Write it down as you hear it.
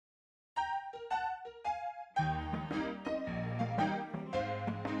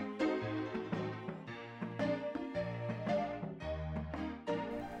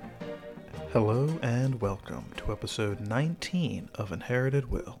Hello and welcome to episode 19 of Inherited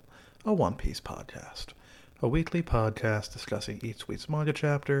Will, a One Piece podcast. A weekly podcast discussing each week's manga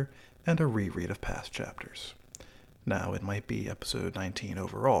chapter and a reread of past chapters. Now, it might be episode 19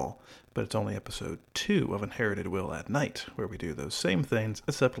 overall, but it's only episode 2 of Inherited Will at night, where we do those same things,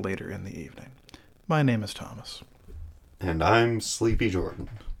 except later in the evening. My name is Thomas. And I'm Sleepy Jordan.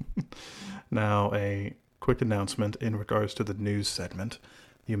 Now, a quick announcement in regards to the news segment.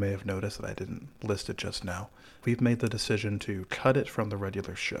 You may have noticed that I didn't list it just now. We've made the decision to cut it from the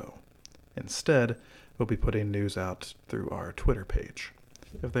regular show. Instead, we'll be putting news out through our Twitter page.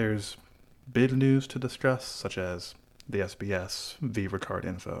 If there's big news to discuss, such as the SBS, Viva Card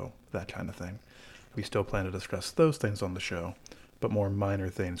info, that kind of thing, we still plan to discuss those things on the show, but more minor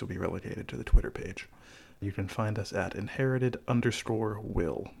things will be relegated to the Twitter page. You can find us at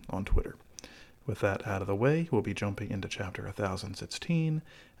inherited_will on Twitter. With that out of the way, we'll be jumping into chapter 1016,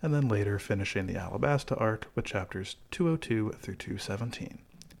 and then later finishing the Alabasta arc with chapters 202 through 217.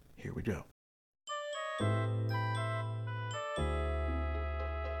 Here we go.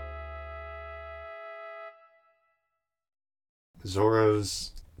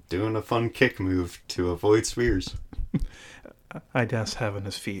 Zoro's doing a fun kick move to avoid spears. I guess having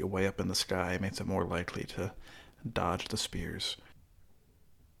his feet way up in the sky makes it more likely to dodge the spears.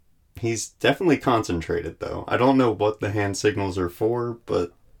 He's definitely concentrated, though. I don't know what the hand signals are for,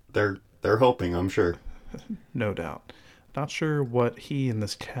 but they're helping, I'm sure. No doubt. Not sure what he and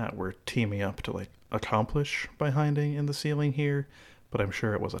this cat were teaming up to accomplish by hiding in the ceiling here, but I'm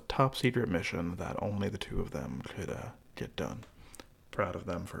sure it was a top secret mission that only the two of them could get done. Proud of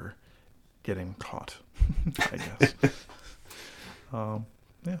them for getting caught, I guess.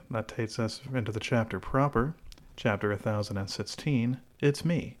 That takes us into the chapter proper. Chapter 1016, It's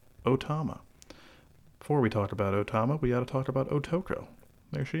Me, Otama. Before we talk about Otama, we gotta talk about Otoko.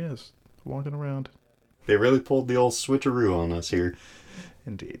 There she is, walking around. They really pulled the old switcheroo on us here.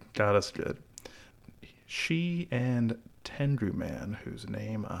 Indeed, got us good. She and Tengu Man, whose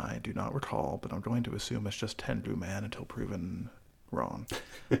name I do not recall, but I'm going to assume it's just Tengu Man until proven wrong.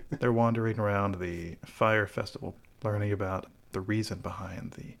 They're wandering around the fire festival, learning about the reason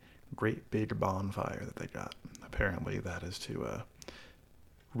behind the great big bonfire that they got. Apparently that is to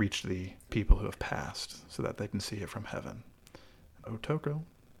reach the people who have passed so that they can see it from heaven. Otoko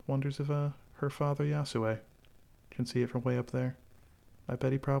wonders if her father Yasue can see it from way up there. I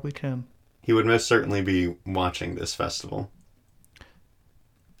bet he probably can. He would most certainly be watching this festival.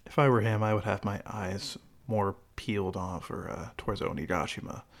 If I were him, I would have my eyes more peeled off or towards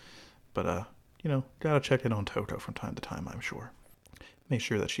Onigashima. But, gotta check in on Toko from time to time, I'm sure. Make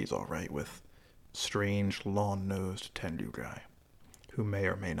sure that she's alright with strange, long-nosed Tengu guy, who may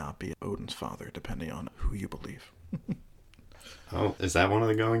or may not be Odin's father, depending on who you believe. Oh, is that one of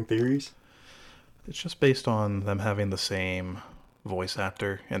the going theories? It's just based on them having the same voice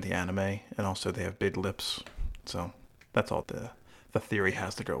actor in the anime, and also they have big lips, so that's all the theory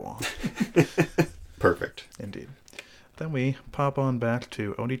has to go on. Perfect. Indeed. Then we pop on back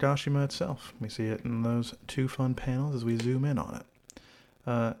to Onigashima itself. We see it in those two fun panels as we zoom in on it.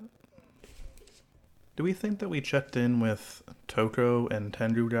 Do we think that we checked in with Toko and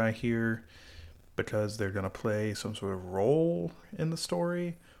Tengu guy here because they're going to play some sort of role in the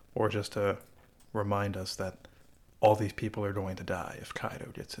story, or just to remind us that all these people are going to die if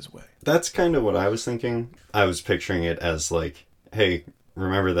Kaido gets his way? That's kind of what I was thinking. I was picturing it as hey,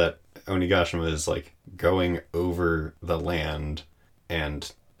 remember that Onigashima is going over the land,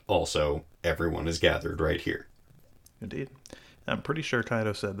 and also everyone is gathered right here. Indeed. I'm pretty sure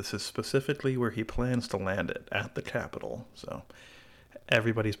Kaido said this is specifically where he plans to land it, at the capital. So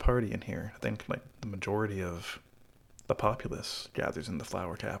everybody's partying here. I think the majority of the populace gathers in the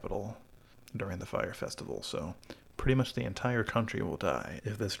flower capital during the fire festival. So pretty much the entire country will die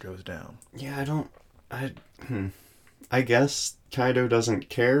if this goes down. Yeah, I guess Kaido doesn't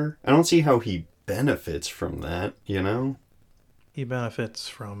care. I don't see how he benefits from that, you know? He benefits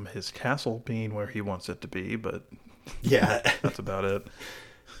from his castle being where he wants it to be, but yeah, that's about it.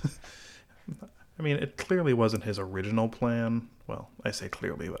 I mean, it clearly wasn't his original plan. Well, I say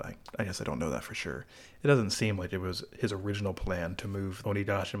clearly, but I guess I don't know that for sure. It doesn't seem like it was his original plan to move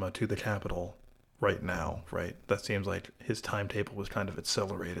Onigashima to the capital right now, right? That seems like his timetable was kind of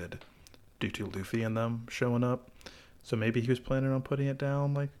accelerated due to Luffy and them showing up. So maybe he was planning on putting it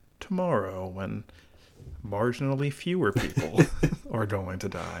down tomorrow when marginally fewer people are going to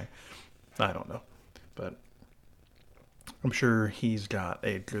die. I don't know. But I'm sure he's got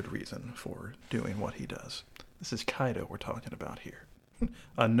a good reason for doing what he does. This is Kaido we're talking about here.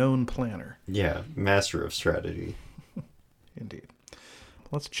 A known planner. Yeah, master of strategy. Indeed.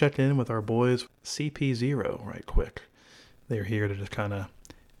 let's check in with our boys CP0 right quick. They're here to just kind of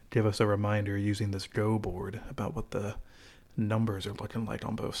give us a reminder using this Go board about what the numbers are looking like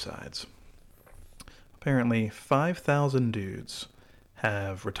on both sides. Apparently, 5,000 dudes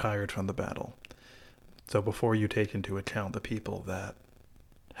have retired from the battle. So before you take into account the people that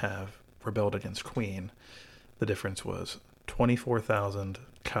have rebelled against Queen, the difference was 24,000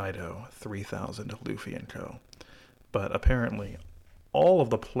 Kaido, 3,000 Luffy and co. But apparently, all of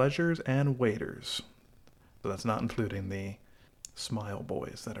the pleasures and waiters, so that's not including the Smile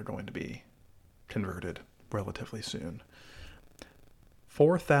Boys that are going to be converted relatively soon,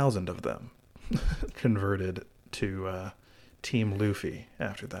 4,000 of them converted to Team Luffy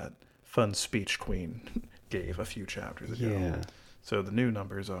after that fun speech Queen gave a few chapters ago. Yeah. So the new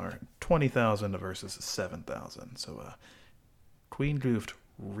numbers are 20,000 versus 7,000. So Queen goofed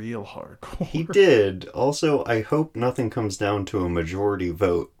real hardcore. He did. Also, I hope nothing comes down to a majority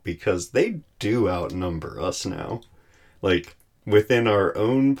vote, because they do outnumber us now. Like, within our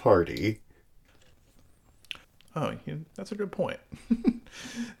own party. Oh, that's a good point.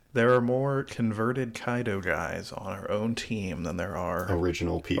 There are more converted Kaido guys on our own team than there are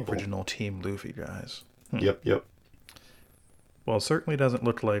Original people. original Team Luffy guys. Yep. Well, it certainly doesn't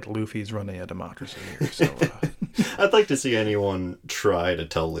look like Luffy's running a democracy here, so... I'd like to see anyone try to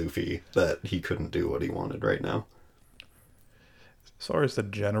tell Luffy that he couldn't do what he wanted right now. As far as the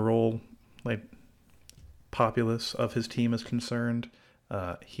general, populace of his team is concerned,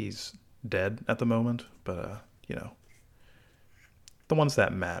 he's dead at the moment, but, the ones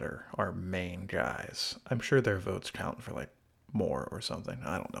that matter are main guys. I'm sure their votes count for, more or something.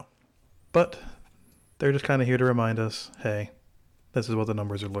 I don't know. But they're just kind of here to remind us, hey, this is what the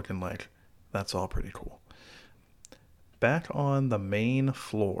numbers are looking like. That's all pretty cool. Back on the main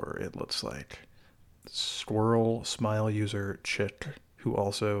floor, it looks like, Squirrel Smile user Chick, who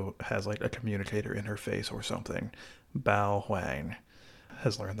also has a communicator in her face or something, Bao Huang,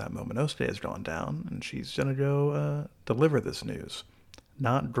 has learned that Momonosuke has gone down, and she's gonna go deliver this news.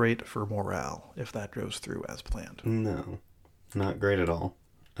 Not great for morale if that goes through as planned. No, not great at all.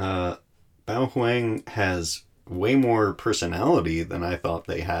 Bao Huang has way more personality than I thought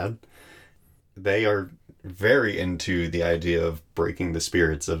they had. They are very into the idea of breaking the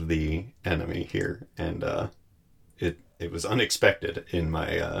spirits of the enemy here, and it was unexpected in my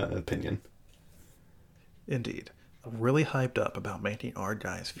opinion. Indeed. Really hyped up about making our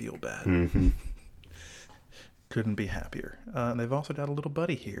guys feel bad. Mm-hmm. Couldn't be happier. And they've also got a little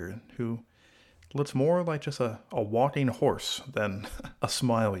buddy here who looks more like just a walking horse than a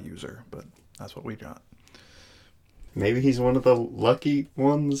smile user, but that's what we got. Maybe he's one of the lucky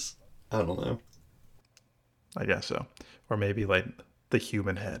ones? I don't know. I guess so. Or maybe the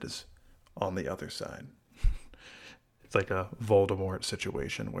human head is on the other side. It's like a Voldemort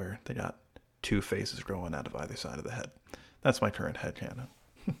situation where they got two faces growing out of either side of the head. That's my current headcanon.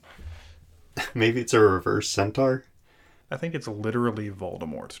 Maybe it's a reverse centaur? I think it's literally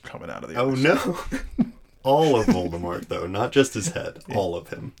Voldemort coming out of the other side. No. All of Voldemort, though, not just his head. Yeah. All of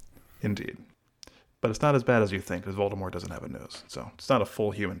him. Indeed. But it's not as bad as you think, because Voldemort doesn't have a nose. So it's not a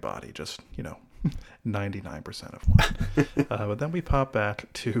full human body, just, 99% of one. But then we pop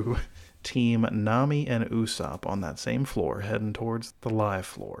back to Team Nami and Usopp on that same floor, heading towards the live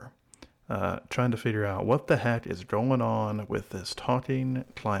floor. Trying to figure out what the heck is going on with this talking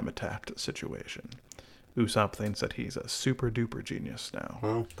Climateact situation. Usopp thinks that he's a super duper genius now.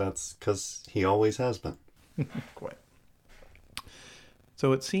 Well, that's because he always has been. Quite.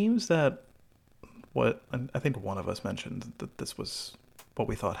 So it seems that I think one of us mentioned that this was what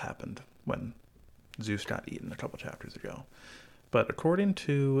we thought happened when Zeus got eaten a couple chapters ago. But according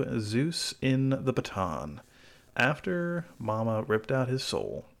to Zeus in the Baton, after Mama ripped out his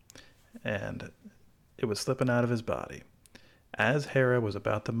soul, and it was slipping out of his body, as Hera was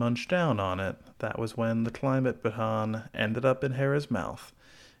about to munch down on it, that was when the climate baton ended up in Hera's mouth,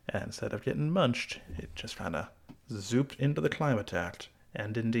 and instead of getting munched, it just kind of zooped into the Climateact,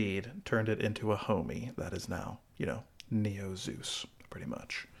 and indeed turned it into a homie that is now, Neo Zeus, pretty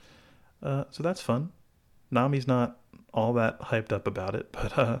much. So that's fun. Nami's not all that hyped up about it,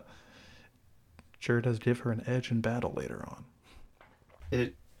 but sure does give her an edge in battle later on.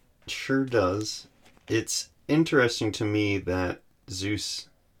 It sure does. It's interesting to me that Zeus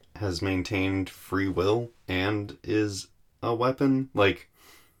has maintained free will and is a weapon.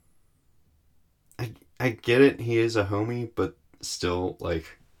 I get it, he is a homie, but still,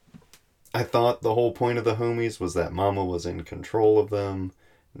 I thought the whole point of the homies was that Mama was in control of them.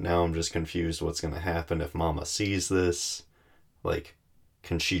 Now I'm just confused what's going to happen if Mama sees this.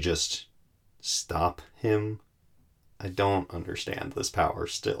 Can she just stop him? I don't understand this power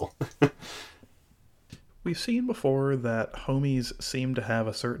still. We've seen before that homies seem to have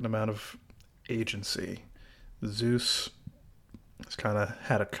a certain amount of agency. Zeus has kind of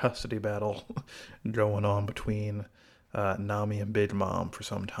had a custody battle going on between Nami and Big Mom for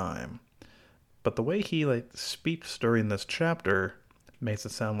some time. But the way he speaks during this chapter makes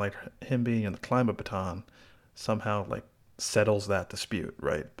it sound like him being in the climate baton somehow settles that dispute,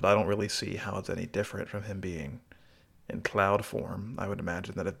 right? But I don't really see how it's any different from him being in cloud form. I would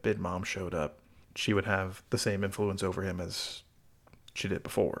imagine that if Big Mom showed up, she would have the same influence over him as she did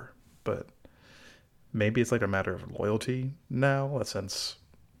before. But maybe it's a matter of loyalty now, since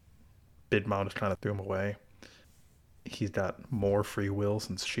Big Mom just kind of threw him away. He's got more free will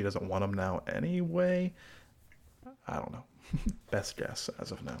since she doesn't want him now anyway. I don't know. Best guess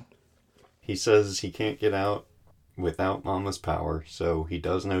as of now. He says he can't get out without Mama's power, so he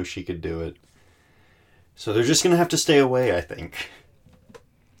does know she could do it. So they're just going to have to stay away, I think.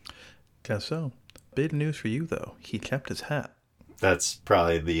 Guess so. Big news for you, though. He kept his hat. That's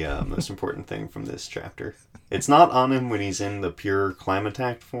probably the most important thing from this chapter. It's not on him when he's in the pure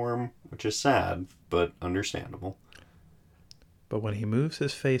Climatact form, which is sad, but understandable. But when he moves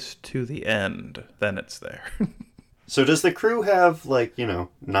his face to the end, then it's there. So does the crew have,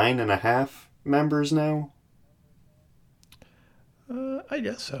 9.5 members now? I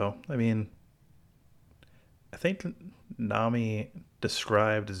guess so. I mean, I think Nami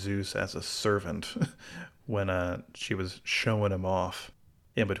described Zeus as a servant when she was showing him off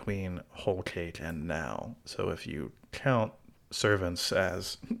in between Whole Cake and now. So if you count servants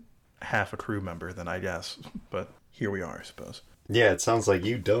as half a crew member, then I guess. But here we are, I suppose. Yeah, it sounds like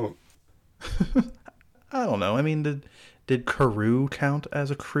you don't. I don't know. I mean, did Karoo count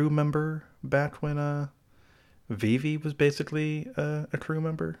as a crew member back when Vivi was basically a crew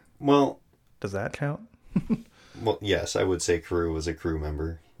member? Well, does that count? Well, yes, I would say Karoo was a crew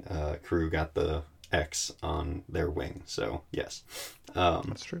member. Karoo got the X on their wing, so yes.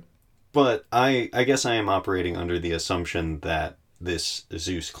 That's true. But I guess I am operating under the assumption that this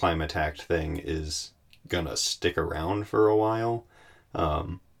Zeus Climatact thing is gonna stick around for a while.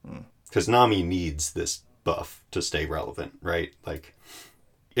 Because Nami needs this buff to stay relevant, right?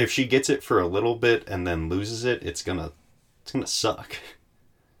 If she gets it for a little bit and then loses it, it's gonna suck.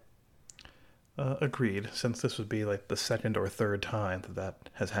 Agreed, since this would be the second or third time that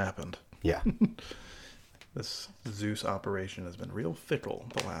has happened. Yeah. This Zeus operation has been real fickle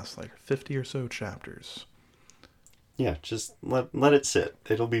the last 50 or so chapters. Yeah, just let it sit.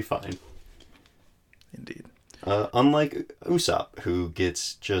 It'll be fine. Indeed. Unlike Usopp, who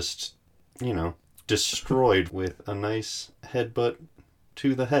gets just, destroyed with a nice headbutt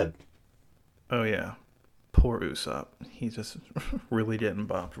to the head. Oh, yeah. Poor Usopp. He's just really getting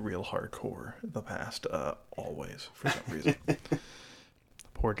bopped real hardcore the past, always, for some reason.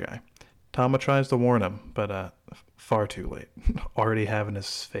 Poor guy. Tama tries to warn him, but far too late. Already having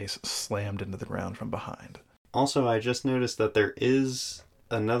his face slammed into the ground from behind. Also, I just noticed that there is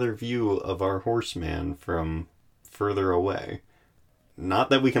another view of our horseman from further away. Not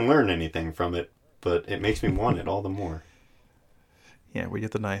that we can learn anything from it, but it makes me want it all the more. Yeah, we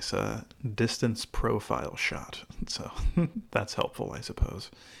get the nice distance profile shot, so that's helpful, I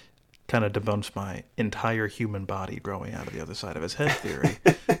suppose. Kind of debunks my entire human body growing out of the other side of his head theory,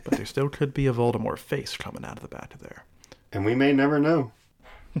 but there still could be a Voldemort face coming out of the back of there. And we may never know.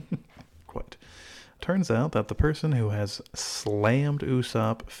 Quite. Turns out that the person who has slammed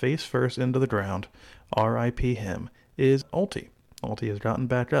Usopp face first into the ground, R.I.P. him, is Ulti. Ulti has gotten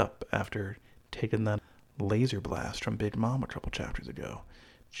back up after taking that laser blast from Big Mom a couple chapters ago.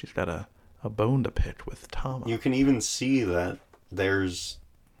 She's got a bone to pick with Tama. You can even see that there's...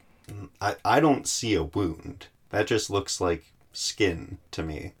 I don't see a wound. That just looks like skin to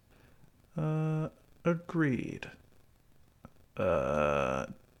me. Agreed.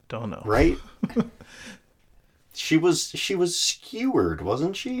 Don't know. Right? She was skewered,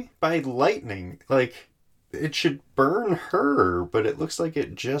 wasn't she? By lightning. It should burn her, but it looks like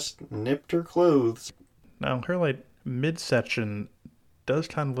it just nipped her clothes. Now, her, midsection does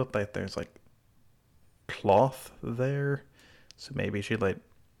kind of look like there's, cloth there. So maybe she,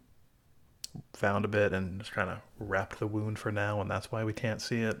 found a bit and just kind of wrapped the wound for now, and that's why we can't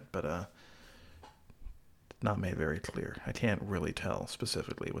see it. But, not made very clear. I can't really tell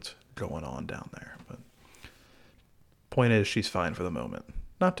specifically what's going on down there. But point is, she's fine for the moment.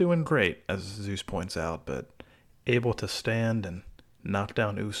 Not doing great, as Zeus points out, but able to stand and knock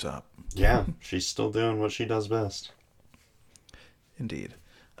down Usopp. Yeah, she's still doing what she does best. Indeed.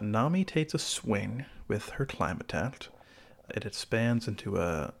 Nami takes a swing with her Climatact. It expands into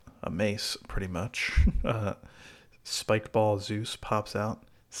a mace, pretty much. Spike Ball Zeus pops out,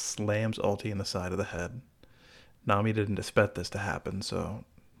 slams Ulti in the side of the head. Nami didn't expect this to happen, so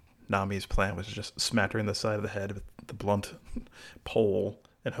Nami's plan was to just smack her in the side of the head with the blunt pole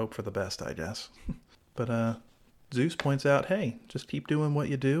and hope for the best, I guess. But Zeus points out, hey, just keep doing what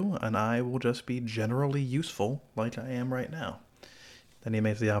you do, and I will just be generally useful like I am right now. Then he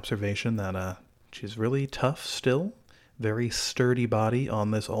makes the observation that she's really tough still, very sturdy body on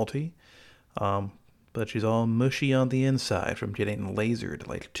this ulti, but she's all mushy on the inside from getting lasered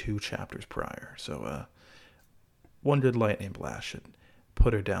like 2 chapters prior. So one good lightning blast should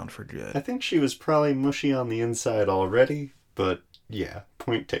put her down for good. I think she was probably mushy on the inside already, but yeah,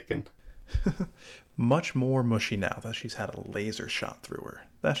 point taken. Much more mushy now that she's had a laser shot through her.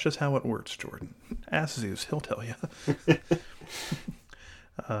 That's just how it works, Jordan. Ask Zeus, he'll tell you.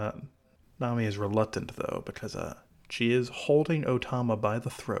 Nami is reluctant, though, because she is holding Otama by the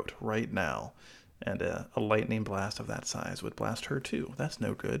throat right now, and a lightning blast of that size would blast her, too. That's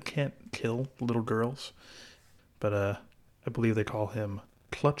no good. Can't kill little girls. But I believe they call him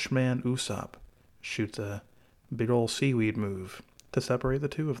Clutchman Usopp. Shoots a big ol' seaweed move to separate the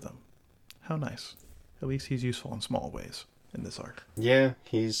two of them. How nice. At least he's useful in small ways in this arc. Yeah,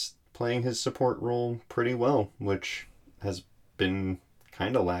 he's playing his support role pretty well, which has been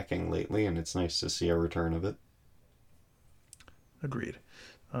kind of lacking lately, and it's nice to see a return of it. Agreed.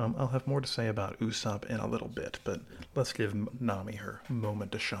 I'll have more to say about Usopp in a little bit, but let's give Nami her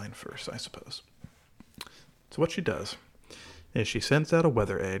moment to shine first, I suppose. So what she does is she sends out a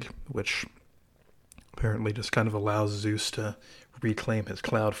weather egg, which apparently just kind of allows Zeus to reclaim his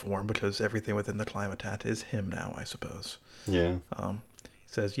cloud form, because everything within the Climatat is him now, I suppose. Yeah. He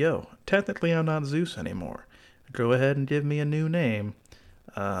says, yo, technically I'm not Zeus anymore. Go ahead and give me a new name.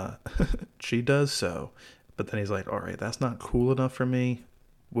 She does so. But then he's like, all right, that's not cool enough for me.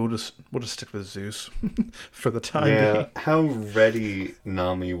 We'll just stick with Zeus for the time being. How ready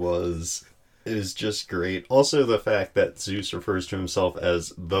Nami was is just great. Also, the fact that Zeus refers to himself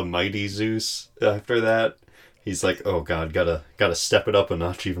as the mighty Zeus after that. He's like, oh god, gotta step it up a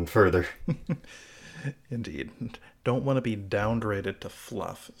notch even further. Indeed. Don't want to be downgraded to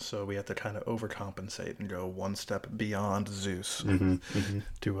fluff, so we have to kind of overcompensate and go one step beyond Zeus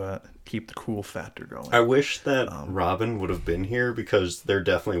to keep the cool factor going. I wish that Robin would have been here, because there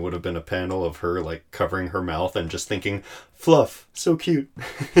definitely would have been a panel of her like covering her mouth and just thinking, fluff, so cute.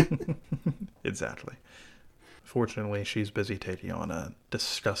 Exactly. Fortunately, she's busy taking on a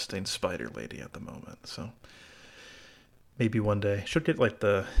disgusting spider lady at the moment, so maybe one day she'll get like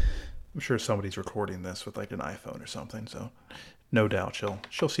I'm sure somebody's recording this with like an iPhone or something, so no doubt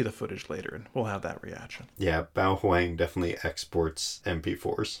she'll see the footage later and we'll have that reaction. Yeah, Bao Huang definitely exports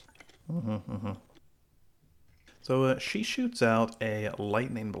MP4s. So she shoots out a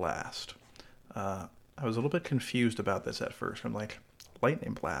lightning blast. I was a little bit confused about this at first. I'm like,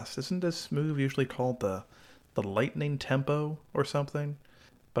 lightning blast? Isn't this move usually called the lightning tempo or something?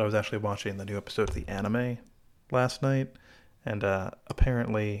 But I was actually watching the new episode of the anime last night, and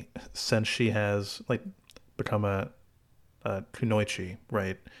apparently, since she has like become a kunoichi,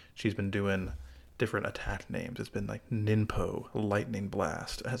 right? She's been doing different attack names. It's been like Ninpo, lightning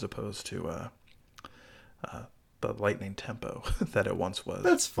blast, as opposed to the lightning tempo that it once was.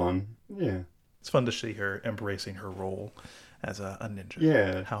 That's fun. Yeah. It's fun to see her embracing her role as a ninja.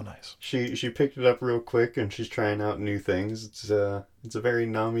 Yeah. How nice. She picked it up real quick, and she's trying out new things. It's a very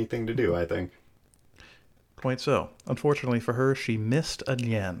Nami thing to do, I think. Quite so. Unfortunately for her, she missed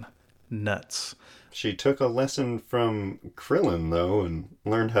again. Nuts. She took a lesson from Krillin, though, and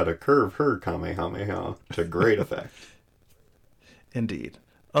learned how to curve her Kamehameha to great effect. Indeed.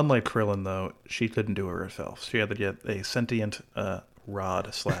 Unlike Krillin, though, she couldn't do it herself. She had to get a sentient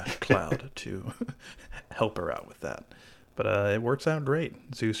rod/cloud to help her out with that. But it works out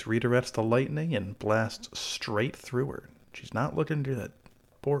great. Zeus redirects the lightning and blasts straight through her. She's not looking good.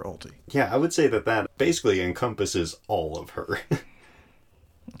 Poor Ulti. Yeah, I would say that basically encompasses all of her.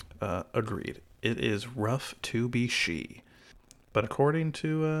 Agreed. It is rough to be she. But according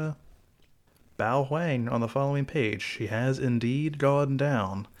to Bao Huang on the following page, she has indeed gone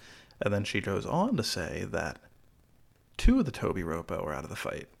down. And then she goes on to say that 2 of the Tobi Roppo are out of the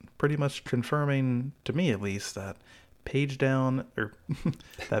fight. Pretty much confirming, to me at least, that page 1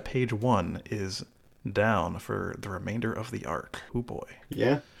 is down for the remainder of the arc. Oh boy.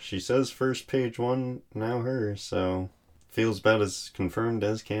 Yeah, she says first page 1, now her, so feels about as confirmed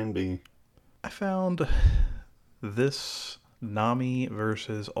as can be. I found this Nami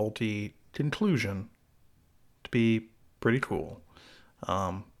versus Ulti conclusion to be pretty cool.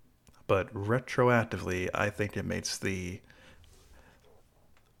 But retroactively, I think it makes the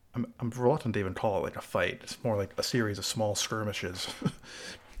I'm reluctant to even call it like a fight. It's more like a series of small skirmishes.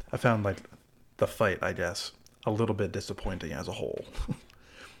 I found like the fight, I guess, a little bit disappointing as a whole.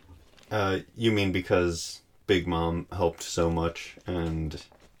 You mean because Big Mom helped so much and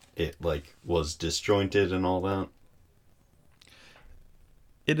it like was disjointed and all that?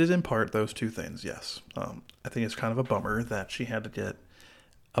 It is in part those two things, yes. I think it's kind of a bummer that she had to get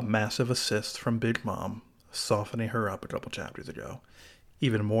a massive assist from Big Mom, softening her up a couple chapters ago.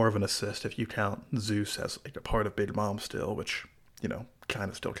 Even more of an assist if you count Zeus as like a part of Big Mom still, which, kind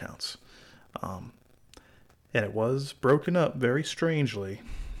of still counts. And it was broken up very strangely.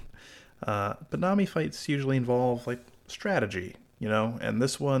 But Nami fights usually involve like strategy, and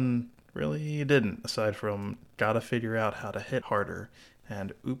this one really didn't, aside from gotta figure out how to hit harder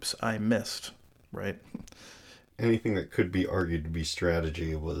and oops, I missed, right? Anything that could be argued to be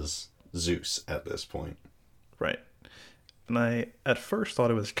strategy was Zeus at this point. Right. And I at first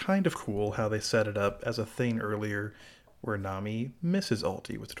thought it was kind of cool how they set it up as a thing earlier where Nami misses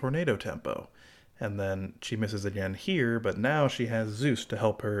ulti with tornado tempo. And then she misses again here, but now she has Zeus to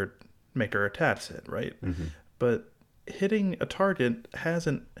help her make her attacks hit, right? Mm-hmm. But hitting a target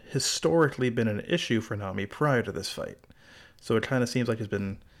hasn't historically been an issue for Nami prior to this fight. So it kind of seems like it's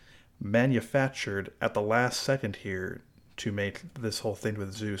been manufactured at the last second here to make this whole thing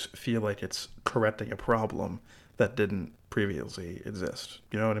with Zeus feel like it's correcting a problem that didn't previously exist.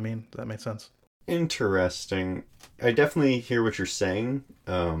 You know what I mean? Does that make sense? Interesting. I definitely hear what you're saying.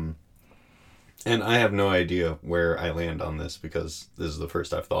 And I have no idea where I land on this because this is the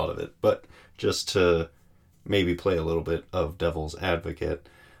first I've thought of it. But just to maybe play a little bit of devil's advocate,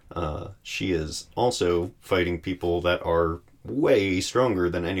 she is also fighting people that are way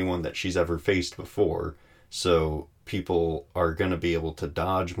stronger than anyone that she's ever faced before. So people are going to be able to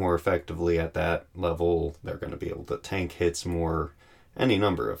dodge more effectively at that level. They're going to be able to tank hits more. Any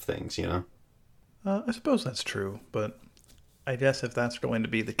number of things, I suppose that's true, but I guess if that's going to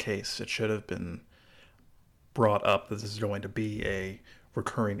be the case, it should have been brought up that this is going to be a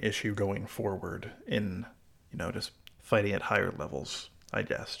recurring issue going forward in, just fighting at higher levels, I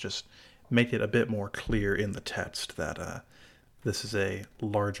guess. Just make it a bit more clear in the text that this is a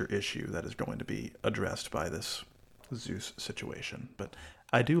larger issue that is going to be addressed by this Zeus situation. But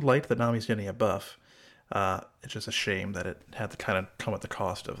I do like that Nami's getting a buff. It's just a shame that it had to kind of come at the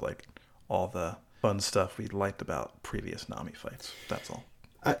cost of like all the fun stuff we liked about previous Nami fights. That's all.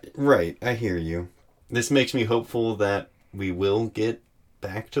 Right, I hear you. This makes me hopeful that we will get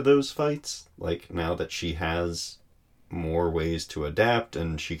back to those fights. Like, now that she has more ways to adapt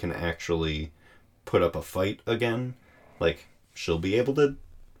and she can actually put up a fight again. Like, she'll be able to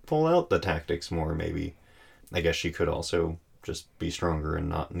pull out the tactics more, maybe. I guess she could also just be stronger and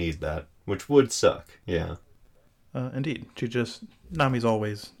not need that, which would suck, yeah. Indeed. Nami's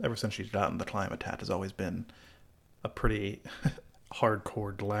always, ever since she's gotten the Climatat, has always been a pretty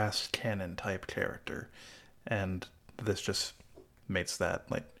hardcore glass cannon type character. And this just makes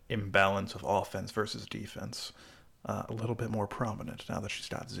that like imbalance of offense versus defense a little bit more prominent now that she's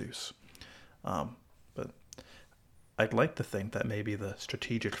got Zeus. But I'd like to think that maybe the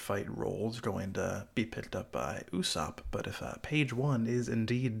strategic fight role is going to be picked up by Usopp, but if page 1 is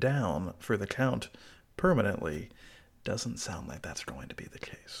indeed down for the count permanently, doesn't sound like that's going to be the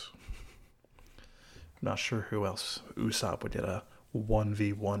case. Not sure who else Usopp would get a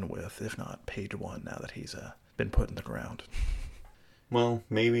 1v1 with, if not page 1, now that he's been put in the ground. Well,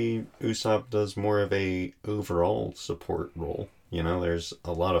 maybe Usopp does more of a overall support role. There's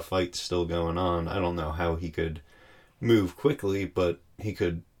a lot of fights still going on. I don't know how he could move quickly, but he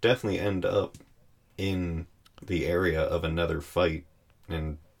could definitely end up in the area of another fight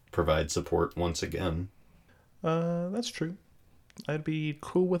and provide support once again. That's true. I'd be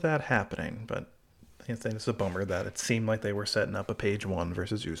cool with that happening, but I think it's a bummer that it seemed like they were setting up a page 1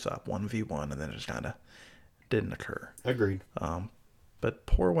 versus Usopp 1v1, and then it just kind of didn't occur. Agreed. But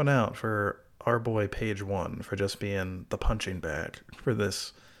pour one out for our boy page 1 for just being the punching bag for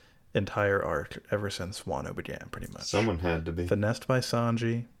this entire arc ever since Wano began, pretty much. Someone had to be. Finessed by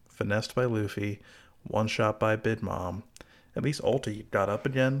Sanji, finessed by Luffy, one shot by Big Mom. At least Ulti got up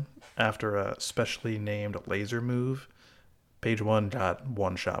again after a specially named laser move. Page 1 got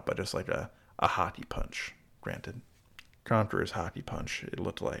one shot by just like a hockey punch. Granted, Conqueror's hockey punch, it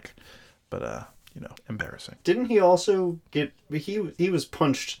looked like. But, embarrassing. Didn't he also get... He was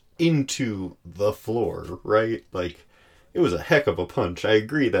punched into the floor, right? Like, it was a heck of a punch. I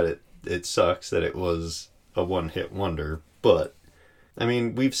agree that it sucks that it was a one-hit wonder, but, I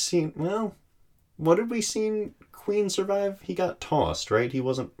mean, we've seen... Well, what did we see Queen survive? He got tossed, right? He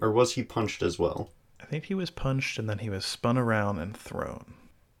wasn't... Or was he punched as well? I think he was punched and then he was spun around and thrown.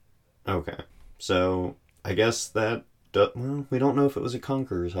 Okay. So, I guess that... well, we don't know if it was a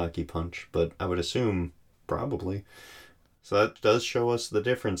Conqueror's Hockey Punch, but I would assume probably. So that does show us the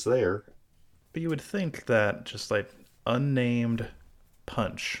difference there. But you would think that just like unnamed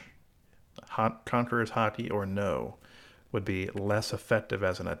punch, Conqueror's Hockey or no, would be less effective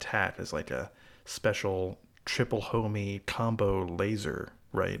as an attack as like a special triple homie combo laser,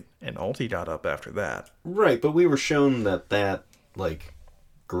 right? And ulti got up after that. Right, but we were shown that, like,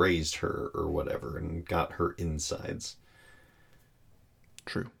 grazed her or whatever and got her insides.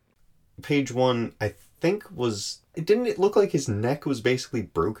 True. Page 1, I think, was... Didn't it look like his neck was basically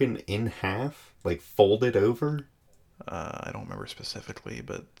broken in half? Like, folded over? I don't remember specifically,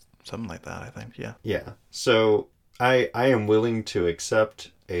 but something like that, I think, yeah. Yeah. So, I am willing to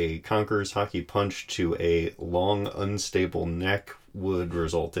accept a Conqueror's Hockey Punch to a long, unstable neck would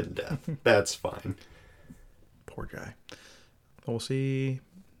result in death. That's fine. Poor guy. We'll see.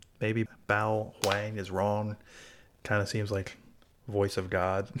 Maybe Bao Huang is wrong. Kind of seems like voice of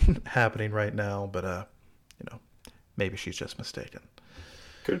God happening right now, but maybe she's just mistaken.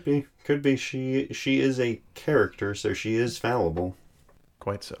 Could be. Could be. She is a character, so she is fallible.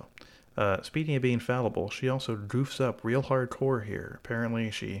 Quite so. Speaking of being fallible, she also goofs up real hardcore here. Apparently,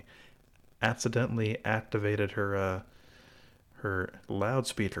 she accidentally activated her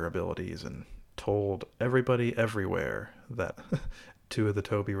loudspeaker abilities and told everybody everywhere that two of the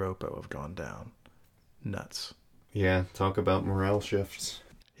Toby Ropo have gone down. Nuts. Yeah, talk about morale shifts.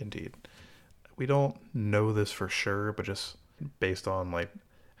 Indeed. We don't know this for sure, but just based on like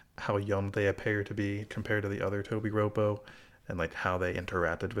how young they appear to be compared to the other Toby Ropo and like how they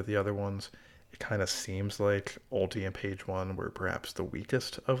interacted with the other ones, it kind of seems like Ulti and Page One were perhaps the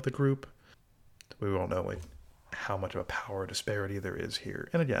weakest of the group. We won't know like how much of a power disparity there is here.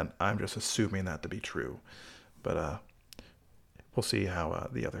 And again, I'm just assuming that to be true. But we'll see how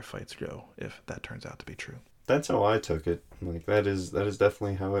the other fights go if that turns out to be true. That's how I took it. Like that is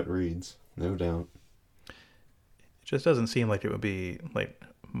definitely how it reads, no doubt. It just doesn't seem like it would be like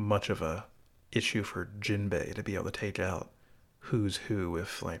much of a issue for Jinbei to be able to take out who's who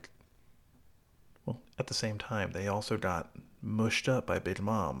if like, well, at the same time they also got mushed up by Big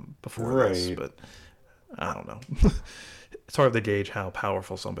Mom before this, but I don't know. It's hard to gauge how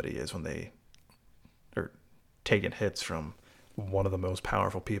powerful somebody is when they are taking hits from one of the most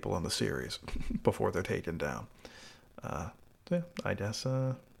powerful people in the series before they're taken down. Yeah, I guess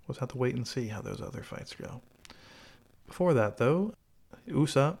we'll just have to wait and see how those other fights go. Before that, though,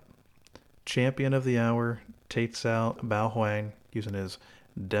 Usopp, champion of the hour, takes out Bao Huang using his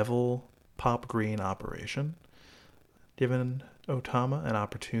Devil Pop Green operation, giving Otama an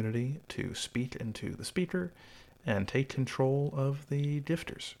opportunity to speak into the speaker and take control of the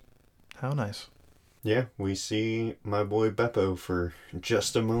gifters. How nice. Yeah, we see my boy Beppo for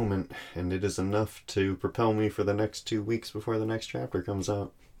just a moment, and it is enough to propel me for the next 2 weeks before the next chapter comes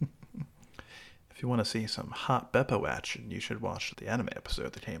out. If you want to see some hot Beppo action, you should watch the anime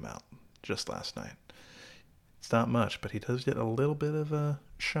episode that came out just last night. It's not much, but he does get a little bit of a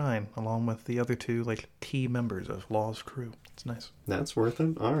shine along with the other two like key members of Law's crew. It's nice. That's worth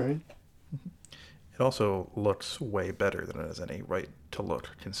it. All right. It also looks way better than it has any right to look,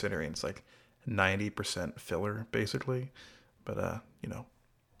 considering it's like 90% filler, basically. But,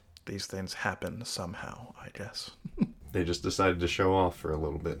 these things happen somehow, I guess. They just decided to show off for a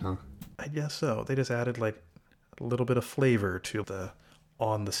little bit, huh? I guess so. They just added, like, a little bit of flavor to the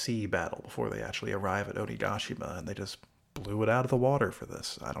on the sea battle before they actually arrive at Onigashima, and they just blew it out of the water for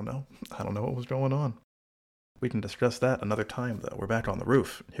this. I don't know. I don't know what was going on. We can discuss that another time, though. We're back on the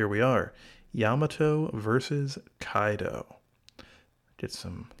roof. Here we are. Yamato versus Kaido. Get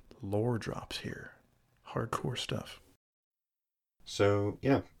some lore drops here. Hardcore stuff. So,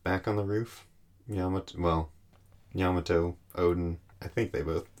 yeah, back on the roof. Yamato, Oden, I think they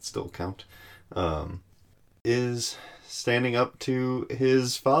both still count, is standing up to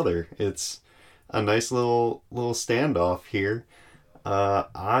his father. It's a nice little standoff here.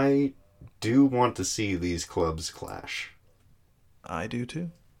 I do want to see these clubs clash. I do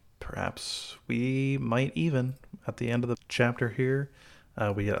too. Perhaps we might even, at the end of the chapter here,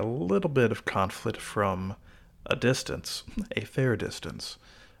 we get a little bit of conflict from a distance, a fair distance.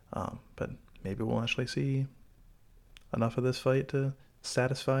 But maybe we'll actually see enough of this fight to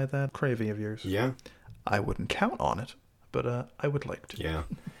satisfy that craving of yours. Yeah. I wouldn't count on it, but I would like to. Yeah.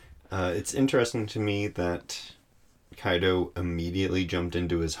 It's interesting to me that Kaido immediately jumped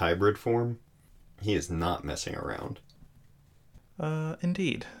into his hybrid form. He is not messing around.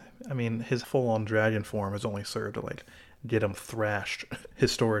 Indeed. I mean, his full-on dragon form has only served to, like, get him thrashed,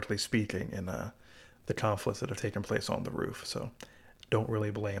 historically speaking, in the conflicts that have taken place on the roof, so don't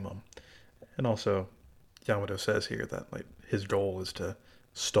really blame him. And also, Yamato says here that like his goal is to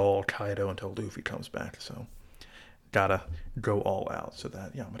stall Kaido until Luffy comes back. So gotta go all out so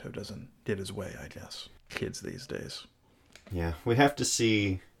that Yamato doesn't get his way, I guess. Kids these days. Yeah, we have to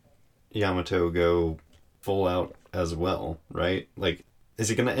see Yamato go full out as well, right? Like, is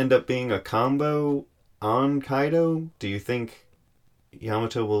it going to end up being a combo on Kaido? Do you think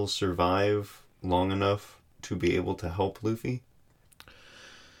Yamato will survive long enough to be able to help Luffy?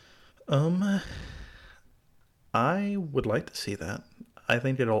 I would like to see that. I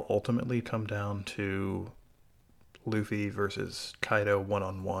think it'll ultimately come down to Luffy versus Kaido one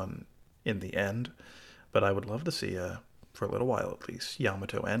on one in the end. But I would love to see, for a little while at least,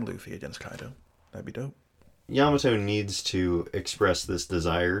 Yamato and Luffy against Kaido. That'd be dope. Yamato needs to express this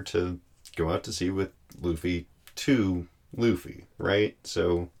desire to go out to sea with Luffy to Luffy, right?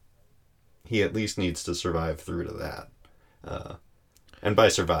 So he at least needs to survive through to that. And by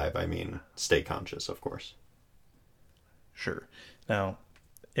survive, I mean stay conscious, of course. Sure. Now,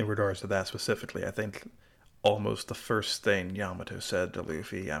 in regards to that specifically, I think almost the first thing Yamato said to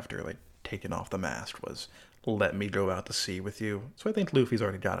Luffy after like taking off the mask was, "Let me go out to sea with you." So I think Luffy's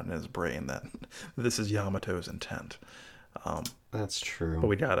already got it in his brain that this is Yamato's intent. That's true. But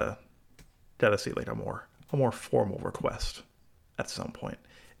we gotta see like a more formal request at some point,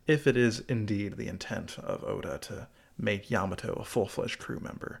 if it is indeed the intent of Oda to make Yamato a full-fledged crew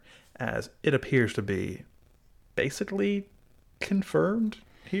member, as it appears to be basically confirmed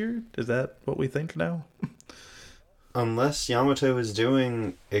here. Is that what we think now? Unless Yamato is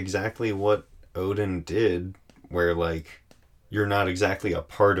doing exactly what Odin did, where, like, you're not exactly a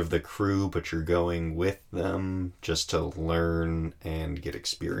part of the crew, but you're going with them just to learn and get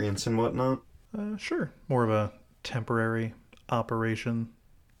experience and whatnot. Sure. More of a temporary operation.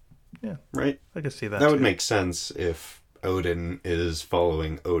 Yeah. Right? I could see that. That too. would make sense if Odin is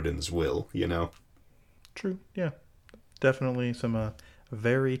following Odin's will, you know? True. Yeah. Definitely some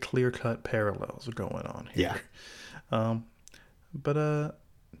very clear-cut parallels going on here. Yeah. But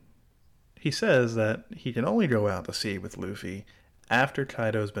he says that he can only go out to sea with Luffy after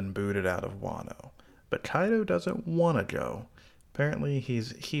Kaido's been booted out of Wano. But Kaido doesn't want to go. Apparently,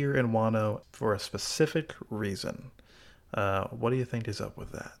 he's here in Wano for a specific reason. What do you think is up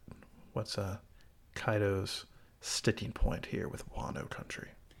with that? What's Kaido's sticking point here with Wano country?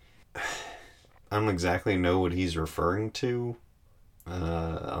 I don't exactly know what he's referring to,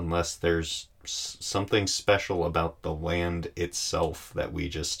 unless there's something special about the land itself that we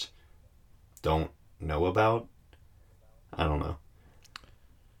just don't know about. I don't know.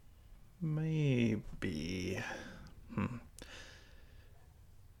 Maybe.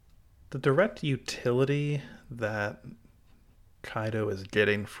 The direct utility that Kaido is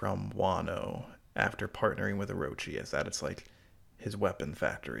getting from Wano after partnering with Orochi is that it's like his weapon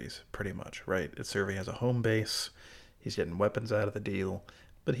factories, pretty much, right? It's serving as a home base. He's getting weapons out of the deal,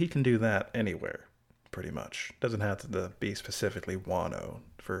 but he can do that anywhere, pretty much. Doesn't have to be specifically Wano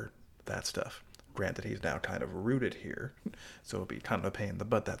for that stuff. Granted, he's now kind of rooted here, so it'll be kind of a pain in the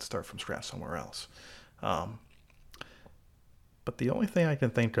butt to start from scratch somewhere else. But the only thing I can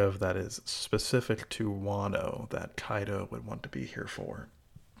think of that is specific to Wano that Kaido would want to be here for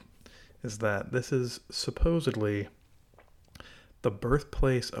is that this is supposedly the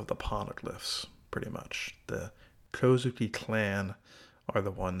birthplace of the Poneglyphs, pretty much. The Kozuki clan are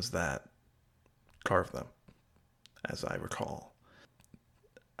the ones that carve them, as I recall.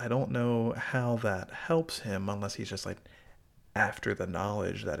 I don't know how that helps him unless he's just like after the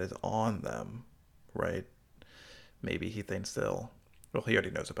knowledge that is on them, right? Maybe he thinks they'll... Well, he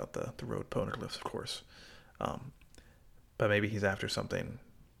already knows about the road poneglyphs, of course. But maybe he's after something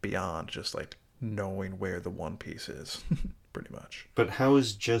beyond just like knowing where the One Piece is, pretty much. But how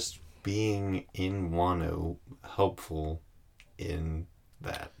is just being in Wano helpful in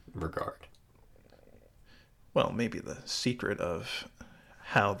that regard? Well, maybe the secret of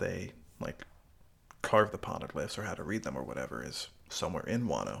how they like carve the poneglyphs or how to read them or whatever is somewhere in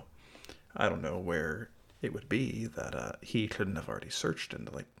Wano. I don't know where it would be that he couldn't have already searched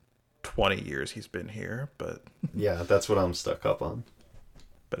into like 20 years he's been here, but Yeah, that's what I'm stuck up on.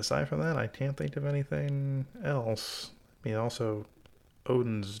 but aside from that, I can't think of anything else. I mean, also,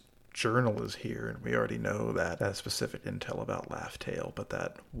 Odin's journal is here, and we already know that specific intel about Laugh Tale, but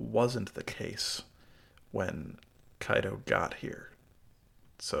that wasn't the case when Kaido got here.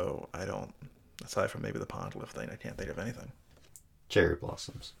 So I don't, aside from maybe the Poneglyph thing, I can't think of anything. Cherry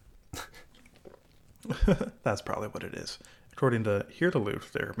blossoms. That's probably what it is. According to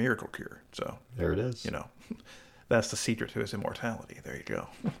Hirtaloof, they're a miracle cure. So, There it is. you know, that's the secret to his immortality. There you go.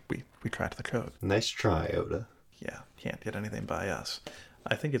 We cracked the code. Nice try, Oda. Yeah, can't get anything by us.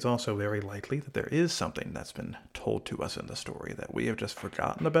 I think it's also very likely that there is something that's been told to us in the story that we have just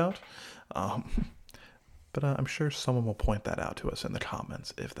forgotten about. Um, but I'm sure someone will point that out to us in the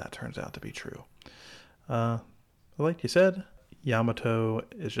comments if that turns out to be true. Like you said, Yamato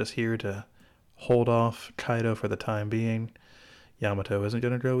is just here to hold off Kaido for the time being. Yamato isn't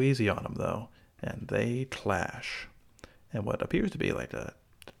going to go easy on him, though, and they clash. And what appears to be like a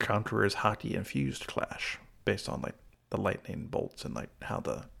Conqueror's Haki infused clash, based on like the lightning bolts and like how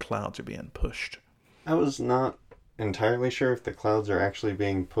the clouds are being pushed. I was not entirely sure if the clouds are actually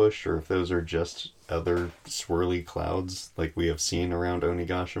being pushed or if those are just other swirly clouds like we have seen around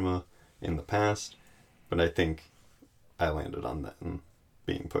Onigashima in the past, but I think I landed on that and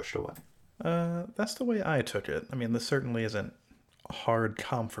being pushed away. That's the way I took it. I mean, this certainly isn't hard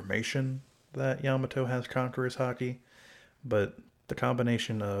confirmation that Yamato has Conqueror's Haki, but the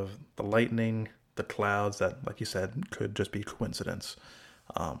combination of the lightning, the clouds that, like you said, could just be coincidence,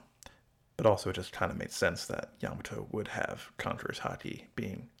 but also it just kind of made sense that Yamato would have Conqueror's Haki,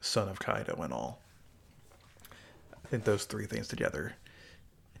 being son of Kaido and all. I think those three things together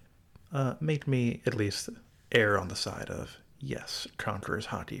made me at least err on the side of, yes, Conqueror's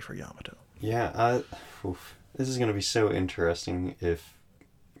Haki for Yamato. Yeah, this is going to be so interesting if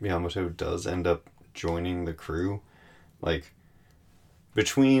Yamato does end up joining the crew. Like,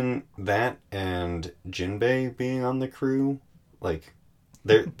 between that and Jinbei being on the crew, like,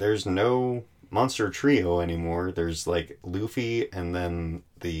 there's no monster trio anymore. There's, like, Luffy and then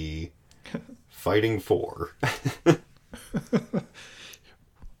the Fighting Four.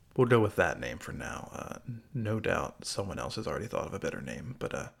 We'll go with that name for now. No doubt someone else has already thought of a better name,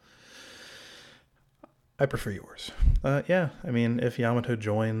 but I prefer yours. Yeah, I mean, if Yamato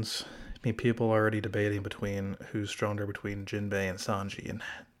joins, I mean, people are already debating between who's stronger between Jinbei and Sanji, and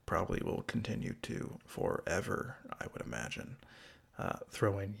probably will continue to forever, I would imagine.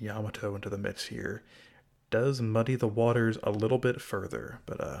 Throwing Yamato into the mix here does muddy the waters a little bit further,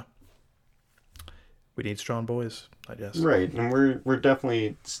 but we need strong boys, I guess. Right, and we're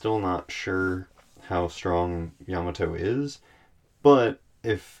definitely still not sure how strong Yamato is, but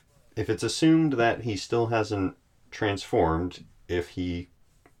if it's assumed that he still hasn't transformed, if he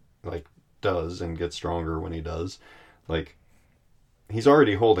like does and gets stronger when he does, like he's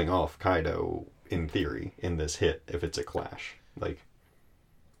already holding off Kaido in theory in this hit if it's a clash. Like,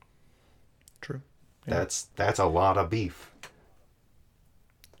 true. Yeah. That's a lot of beef.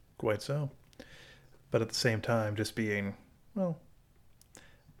 Quite so. But at the same time, just being, well, I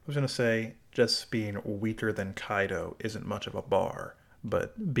was going to say, just being weaker than Kaido isn't much of a bar,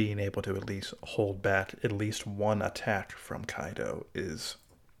 but being able to at least hold back at least one attack from Kaido is,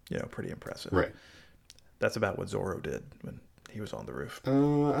 pretty impressive. Right. That's about what Zoro did when he was on the roof.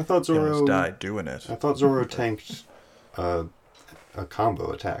 I thought He Zoro almost died doing it. I thought Zoro tanked a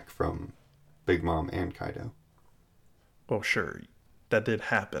combo attack from Big Mom and Kaido. Well, sure, that did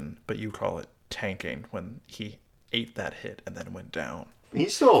happen, but you call it tanking when he ate that hit and then went down.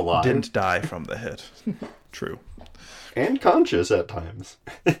 He's still alive. Didn't die from the hit. True. And conscious at times.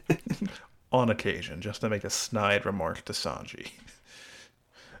 On occasion, just to make a snide remark to Sanji.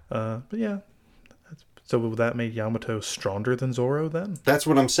 But yeah. So will that make Yamato stronger than Zoro then? That's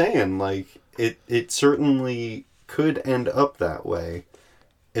what I'm saying. Like, it certainly could end up that way.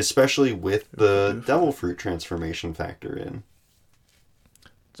 Especially with the Devil Fruit transformation factor in.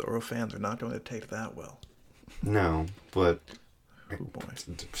 Zoro fans are not going to take that well. No, but... Oh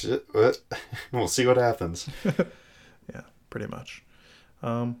boy. We'll see what happens. Yeah, pretty much.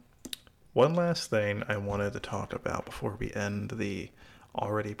 One last thing I wanted to talk about before we end the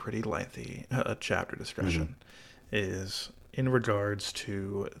already pretty lengthy chapter discussion is in regards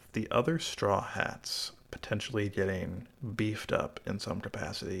to the other Straw Hats potentially getting beefed up in some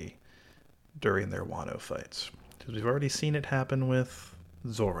capacity during their Wano fights. Because we've already seen it happen with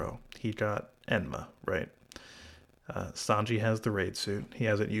Zoro. He got Enma, right? Sanji has the raid suit. He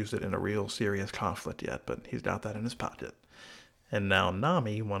hasn't used it in a real serious conflict yet, but he's got that in his pocket. And now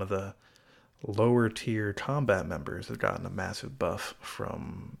Nami, one of the lower tier combat members, has gotten a massive buff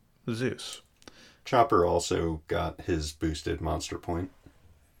from Zeus. Chopper also got his boosted monster point.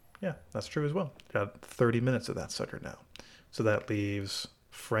 Yeah, that's true as well. Got 30 minutes of that sucker now. So that leaves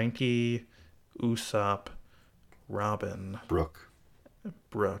Frankie, Usopp, Robin, Brook.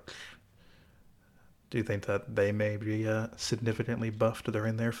 Do you think that they may be significantly buffed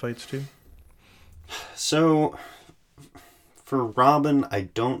during their fights too? So, for Robin, I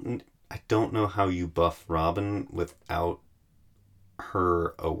don't know how you buff Robin without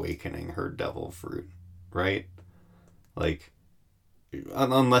her awakening her devil fruit, right? Like,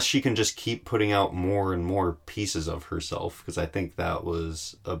 unless she can just keep putting out more and more pieces of herself, because I think that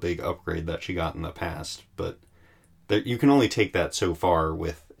was a big upgrade that she got in the past. But you can only take that so far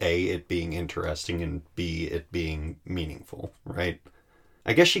with A, it being interesting, and B, it being meaningful, right?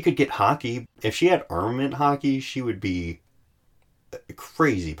 I guess she could get Haki. If she had armament Haki, she would be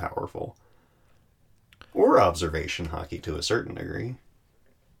crazy powerful. Or observation Haki to a certain degree.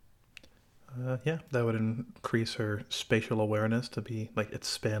 Yeah, that would increase her spatial awareness to be, like,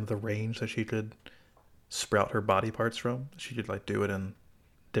 expand the range that she could sprout her body parts from. She could, like, do it in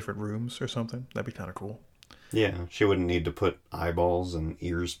different rooms or something. That'd be kind of cool. Yeah, she wouldn't need to put eyeballs and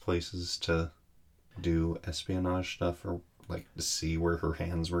ears places to do espionage stuff or, like, to see where her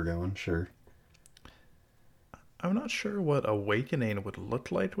hands were going, sure. I'm not sure what Awakening would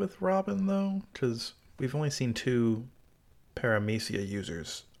look like with Robin, though, because we've only seen 2 Paramecia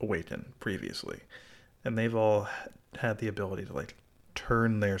users awaken previously, and they've all had the ability to, like,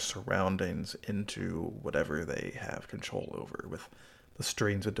 turn their surroundings into whatever they have control over, with the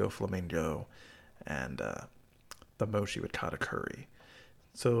strings of Doflamingo and the Moshi with Katakuri.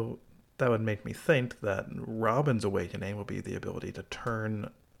 So that would make me think that Robin's Awakening will be the ability to turn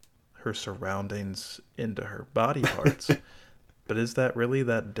her surroundings into her body parts. But is that really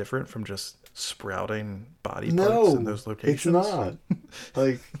that different from just sprouting body parts in those locations? It's not.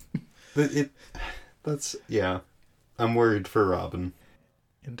 Like, that's, yeah. I'm worried for Robin.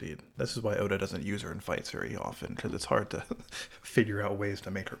 Indeed. This is why Oda doesn't use her in fights very often, because it's hard to figure out ways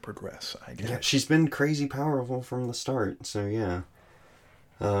to make her progress, I guess. Yeah, she's been crazy powerful from the start, so yeah.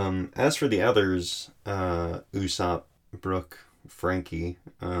 As for the others, Usopp, Brook, Frankie,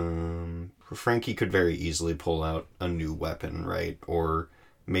 Frankie could very easily pull out a new weapon, right? Or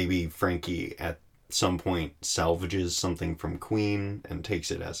maybe Frankie at some point salvages something from Queen and takes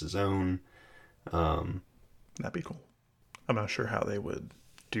it as his own. That'd be cool. I'm not sure how they would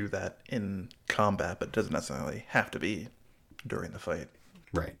do that in combat, but it doesn't necessarily have to be during the fight.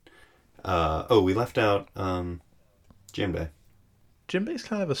 Right. We left out Jinbei. Jinbei's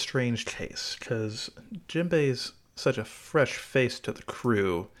kind of a strange case, because Jinbei's such a fresh face to the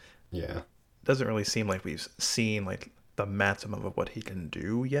crew. Yeah. Doesn't really seem like we've seen, like, the maximum of what he can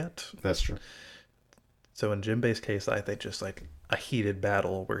do yet. That's true. So in Jinbei's case, I think just, like, a heated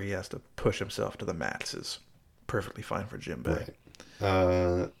battle where he has to push himself to the max is perfectly fine for Jinbei. Right.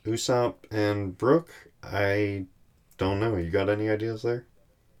 Usopp and Brook, I don't know. You got any ideas there?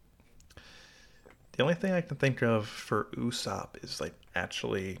 The only thing I can think of for Usopp is, like,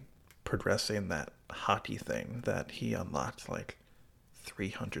 actually progressing that Haki thing that he unlocked, like,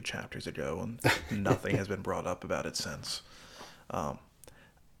 300 chapters ago, and nothing has been brought up about it since.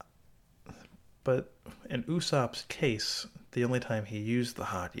 But in Usopp's case, the only time he used the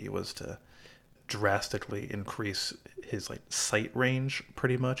Haki was to drastically increase his, like, sight range,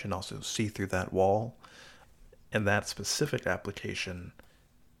 pretty much, and also see through that wall. And that specific application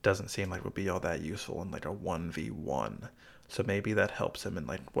doesn't seem like it would be all that useful in, like, a 1v1. So maybe that helps him in,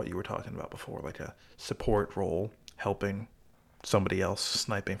 like, what you were talking about before, like a support role, helping somebody else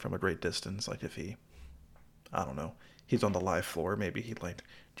sniping from a great distance. Like, if he, I don't know, he's on the live floor, maybe he, like,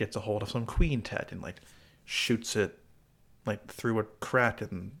 gets a hold of some queen tech and, like, shoots it, like, through a crack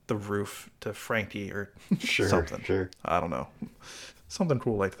in the roof to Frankie or something. Sure. I don't know. Something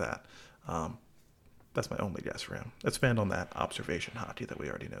cool like that. That's my only guess for him. Expand on that observation Haki that we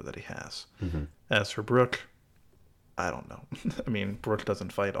already know that he has. Mm-hmm. As for Brook, I don't know. I mean, Brook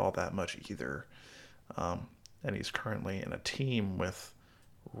doesn't fight all that much either. And he's currently in a team with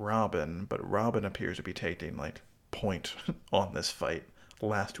Robin, but Robin appears to be taking, like, point on this fight.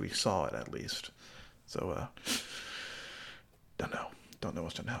 Last we saw it, at least. So, don't know. Don't know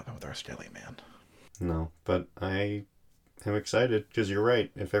what's going to happen with our Skelly Man. No, but I am excited, because you're right.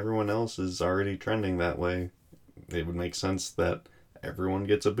 If everyone else is already trending that way, it would make sense that everyone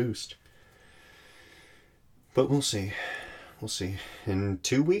gets a boost. But we'll see. We'll see. In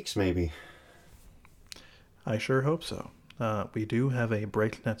 2 weeks, maybe. I sure hope so. We do have a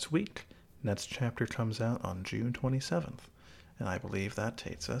break next week. Next chapter comes out on June 27th. And I believe that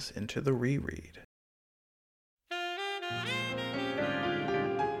takes us into the reread.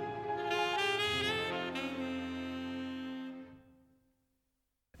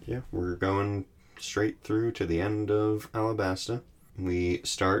 Yeah, we're going straight through to the end of Alabasta. We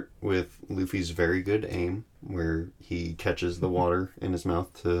start with Luffy's very good aim, where he catches the water in his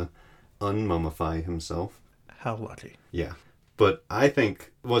mouth to unmummify himself. How lucky. Yeah. But I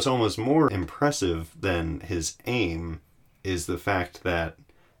think what's almost more impressive than his aim is the fact that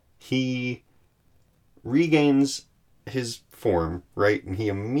he regains his form, right? And he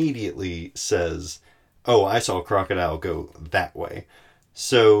immediately says, Oh, I saw Crocodile go that way.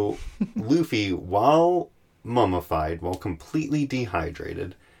 So, Luffy, while mummified, while completely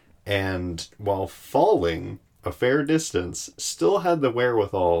dehydrated, and while falling a fair distance, still had the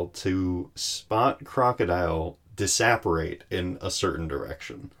wherewithal to spot Crocodile disapparate in a certain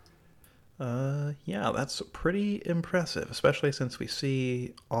direction. Yeah, that's pretty impressive, especially since we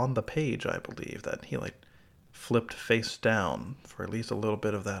see on the page, I believe, that he like flipped face down for at least a little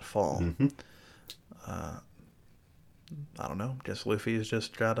bit of that fall. Hmm. I don't know, guess Luffy's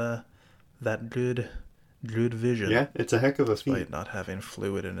just got that good vision, Yeah, it's a heck of a feat. despite not having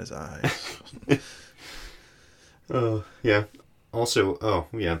fluid in his eyes. Yeah. Also, oh,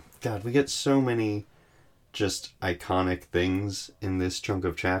 yeah. God, we get so many just iconic things in this chunk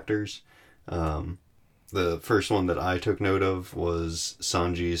of chapters. Um, the first one that I took note of was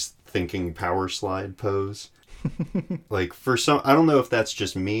Sanji's thinking power slide pose. Like, for some, I don't know if that's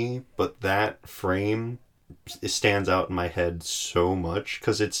just me, but that frame stands out in my head so much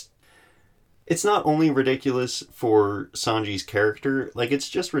because it's not only ridiculous for Sanji's character, like it's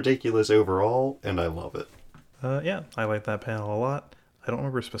just ridiculous overall, and I love it. Yeah, I like that panel a lot. I don't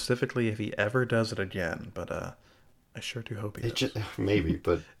remember specifically if he ever does it again, but I sure do hope he It does. just maybe,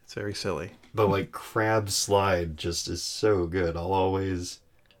 but It's very silly. the like crab slide just is so good. I'll always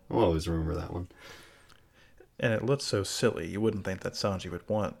remember that one. And it looks so silly, you wouldn't think that Sanji would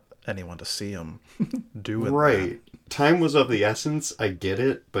want anyone to see him doing that. Right. Time was of the essence, I get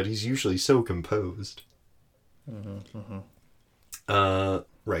it, but he's usually so composed.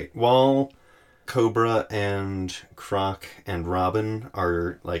 Right. While Cobra and Croc and Robin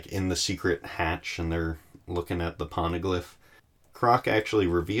are like in the secret hatch and they're looking at the poneglyph, Croc actually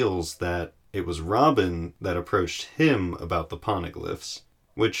reveals that it was Robin that approached him about the poneglyphs,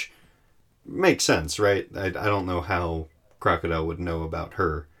 which makes sense, right? I don't know how Crocodile would know about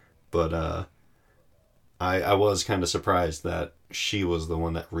her, but I was kind of surprised that she was the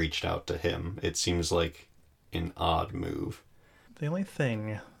one that reached out to him. It seems like an odd move. The only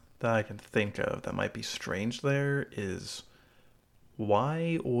thing that I can think of that might be strange there is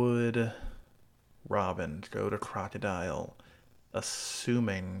why would Robin go to Crocodile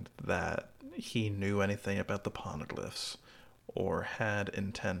assuming that he knew anything about the poneglyphs or had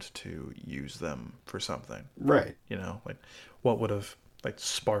intent to use them for something? Right. You know, like what would have like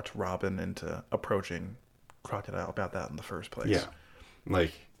sparked Robin into approaching Crocodile about that in the first place? Yeah.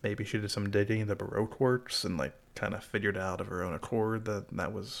 Like, Maybe she did some digging in the Baroque works and like kind of figured out of her own accord that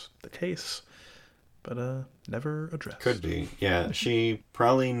that was the case, but never addressed. could be. Yeah, she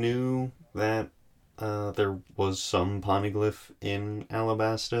probably knew that there was some poneglyph in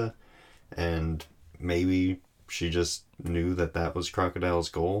Alabasta, and maybe she just knew that that was Crocodile's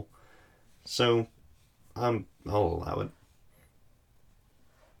goal. So, I'll allow it.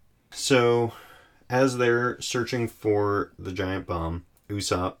 So, as they're searching for the giant bomb,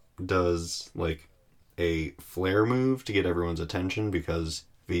 Usopp does like a flare move to get everyone's attention because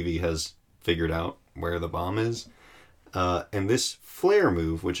Vivi has figured out where the bomb is. And this flare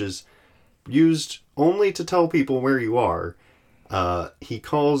move, which is used only to tell people where you are, he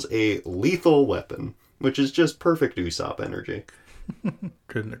calls a lethal weapon, which is just perfect Usopp energy.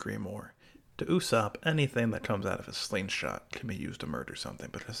 Couldn't agree more. To Usopp, anything that comes out of his slingshot can be used to murder something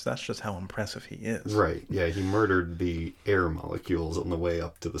because that's just how impressive he is. Right, yeah, he murdered the air molecules on the way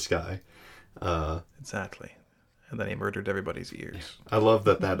up to the sky. Exactly. And then he murdered everybody's ears. I love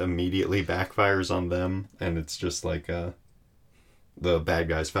that immediately backfires on them, and it's just like the bad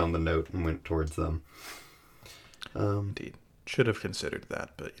guys found the note and went towards them. Indeed. Should have considered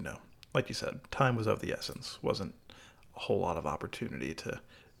that, but you know, like you said, time was of the essence. Wasn't a whole lot of opportunity to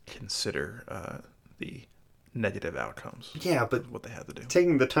consider the negative outcomes. Yeah, but What they had to do.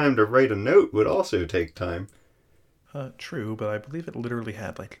 taking the time to write a note would also take time. True, but I believe it literally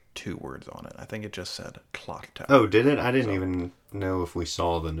had like 2 words on it. I think it just said clock tower. Oh, did it? I didn't even know if we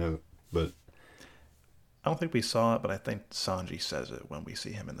saw the note, but I don't think we saw it, but I think Sanji says it when we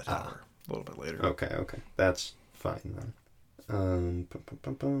see him in the tower a little bit later. okay. That's fine then. Pum, pum,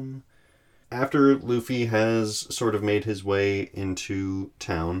 pum, pum. After Luffy has sort of made his way into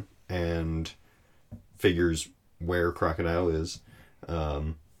town and figures where Crocodile is,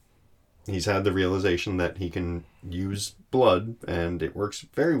 he's had the realization that he can use blood, and it works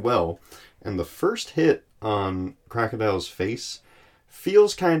very well. And the first hit on Crocodile's face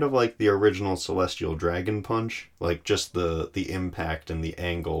feels kind of like the original Celestial Dragon Punch, like just the impact and the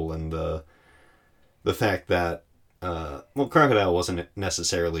angle and the fact that Crocodile wasn't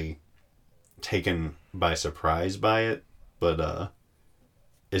necessarily taken by surprise by it, but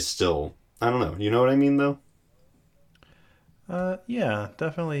it's still, I don't know. You know what I mean, though? Yeah,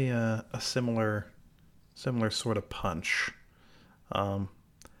 definitely a similar similar sort of punch. Um,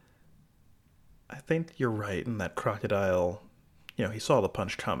 I think you're right in that Crocodile, he saw the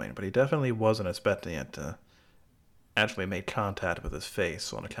punch coming, but he definitely wasn't expecting it to actually make contact with his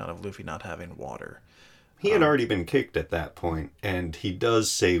face on account of Luffy not having water. He had already been kicked at that point, and he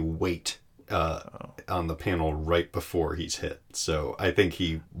does say wait on the panel right before he's hit. So I think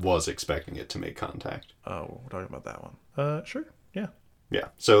he was expecting it to make contact. Oh, we're talking about that one. Sure, yeah. Yeah,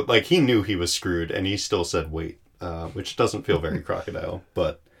 so like he knew he was screwed, and he still said wait, which doesn't feel very Crocodile,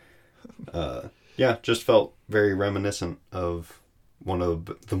 but yeah, just felt very reminiscent of one of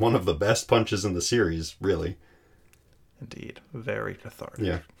the best punches in the series, really. Indeed, very cathartic.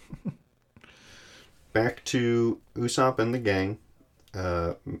 Yeah. Back to Usopp and the gang.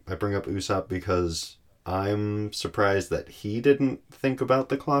 I bring up Usopp because I'm surprised that he didn't think about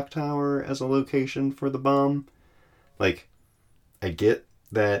the clock tower as a location for the bomb. Like, I get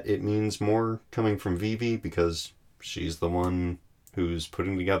that it means more coming from Vivi because she's the one who's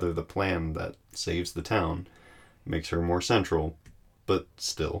putting together the plan that saves the town, makes her more central, but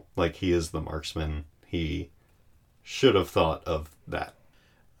still, like, he is the marksman. He should have thought of that.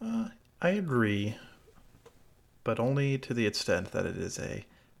 I agree, but only to the extent that it is a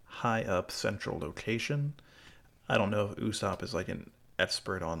high up central location. I don't know if Usopp is like an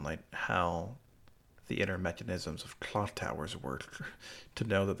expert on like how the inner mechanisms of clock towers work to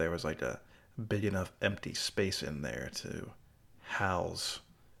know that there was like a big enough empty space in there to house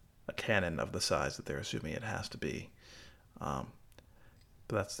a cannon of the size that they're assuming it has to be. But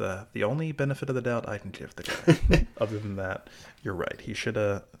that's the only benefit of the doubt I can give the guy. Other than that, you're right. He should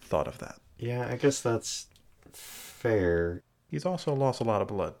have thought of that. Yeah, I guess that's fair. He's also lost a lot of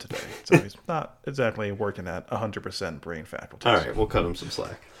blood today, so he's not exactly working at 100% brain faculties. All right, we'll cut him some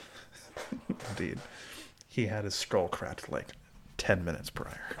slack. Indeed. He had his skull cracked like 10 minutes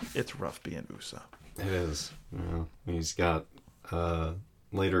prior. It's rough being Usopp. It is. Yeah, he's got,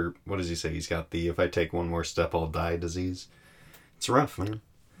 later, what does he say? He's got the if I take one more step, I'll die disease. It's rough, man.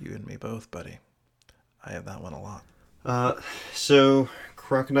 You and me both, buddy. I have that one a lot. So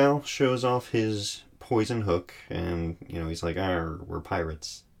Crocodile shows off his poison hook, and he's like, we're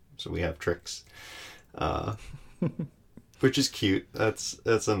pirates, so we have tricks, which is cute. That's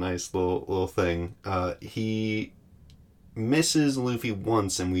a nice little thing. He misses Luffy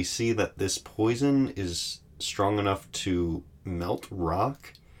once, and we see that this poison is strong enough to melt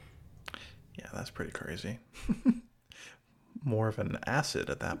rock. Yeah, that's pretty crazy. More of an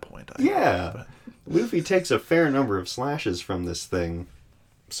acid at that point. But Luffy takes a fair number of slashes from this thing,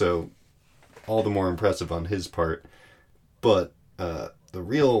 so all the more impressive on his part. But the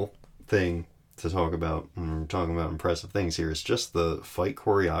real thing to talk about, when we're talking about impressive things here, is just the fight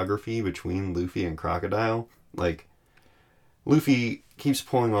choreography between Luffy and Crocodile. Like, Luffy keeps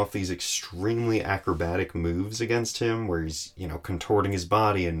pulling off these extremely acrobatic moves against him, where he's, contorting his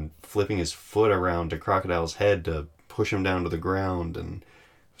body and flipping his foot around to Crocodile's head to push him down to the ground and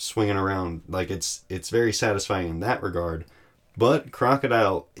swinging around. Like, it's very satisfying in that regard. But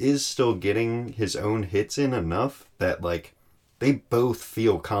Crocodile is still getting his own hits in enough that, like, they both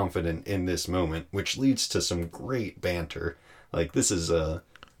feel confident in this moment, which leads to some great banter. Like, this is a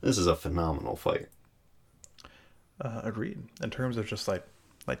phenomenal fight. Agreed. In terms of just like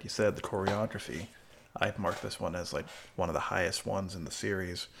you said, the choreography, I'd mark this one as like one of the highest ones in the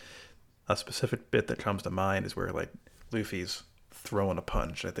series. A specific bit that comes to mind is where like Luffy's throwing a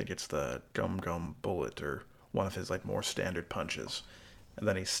punch. I think it's the Gum Gum Bullet, or one of his like more standard punches, and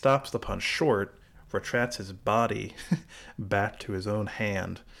then he stops the punch short, retracts his body back to his own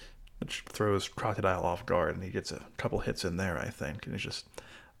hand, which throws Crocodile off guard, and he gets a couple hits in there, I think. And it's just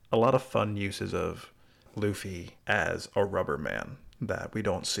a lot of fun uses of Luffy as a rubber man that we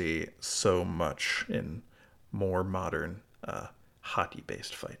don't see so much in more modern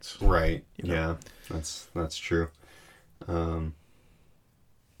hockey-based fights. Right. Yeah, that's true.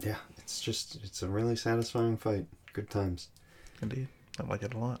 Yeah, it's a really satisfying fight. Good times. Indeed. I like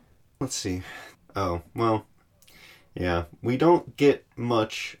it a lot. Let's see. Oh, well, yeah. We don't get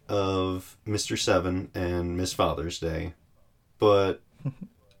much of Mr. Seven and Miss Father's Day, but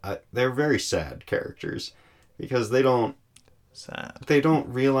they're very sad characters because they don't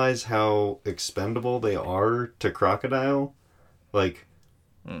realize how expendable they are to Crocodile. Like,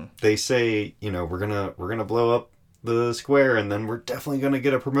 they say, we're gonna blow up the square and then we're definitely gonna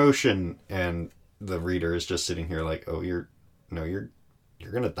get a promotion, and the reader is just sitting here like, oh, you're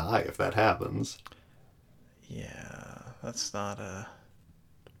gonna die if that happens. Yeah, that's not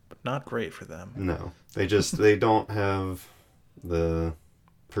great for them. No, they don't have the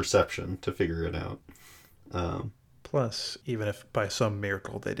perception to figure it out. Plus, even if by some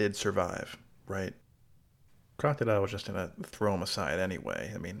miracle they did survive, right? Crocodile was just gonna throw him aside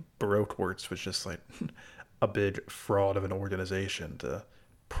anyway. I mean, Baroqueworks was just like a big fraud of an organization to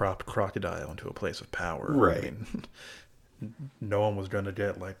prop Crocodile into a place of power. Right. I mean, no one was gonna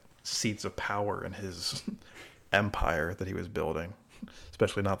get like seats of power in his empire that he was building,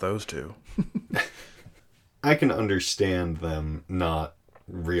 especially not those two. I can understand them not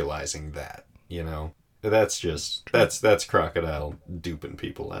realizing that, you know? That's just, that's Crocodile duping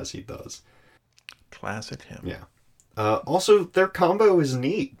people as he does. Classic him. Yeah. Also, their combo is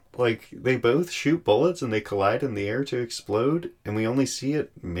neat. Like, they both shoot bullets and they collide in the air to explode, and we only see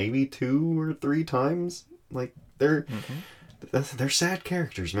it maybe 2 or 3 times. Like, they're sad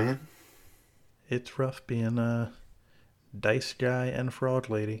characters, man. It's rough being a dice guy and frog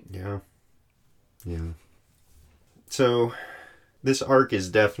lady. Yeah. Yeah. So, this arc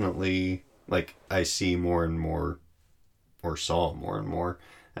is definitely, like, I see more and more, or saw more and more,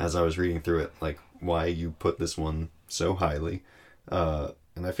 as I was reading through it, like, why you put this one so highly.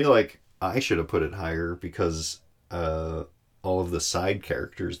 And I feel like I should have put it higher because all of the side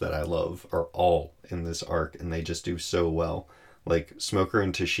characters that I love are all in this arc, and they just do so well. Like, Smoker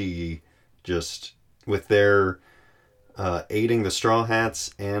and Tashigi, just with their aiding the Straw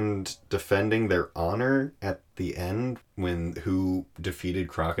Hats and defending their honor at the end when who defeated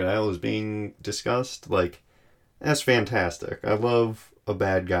Crocodile is being discussed. Like, that's fantastic. I love a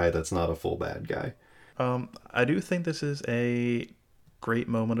bad guy that's not a full bad guy. I do think this is a great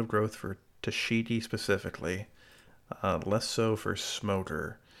moment of growth for Tashigi specifically, less so for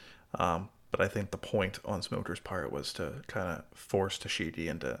Smoker. But I think the point on Smoker's part was to kind of force Tashigi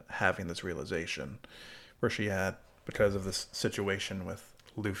into having this realization where she had, because of this situation with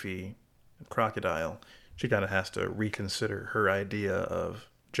Luffy and Crocodile, she kind of has to reconsider her idea of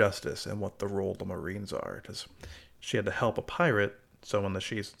justice and what the role of the Marines are. Because she had to help a pirate, someone that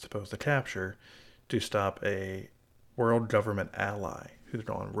she's supposed to capture, to stop a world government ally who's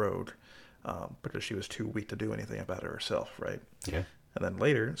gone rogue, because she was too weak to do anything about it herself, right? Yeah. And then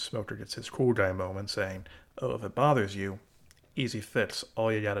later, Smoker gets his cool guy moment saying, oh, if it bothers you, easy fix.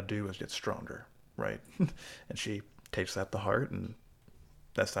 All you gotta do is get stronger, right? And she takes that to heart, and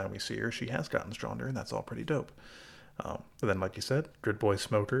next time we see her, she has gotten stronger, and that's all pretty dope. But then, like you said, good boy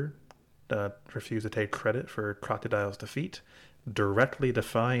Smoker refused to take credit for Crocodile's defeat, directly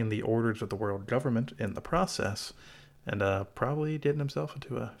defying the orders of the world government in the process, and probably getting himself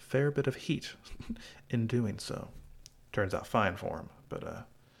into a fair bit of heat in doing so. Turns out fine for him, but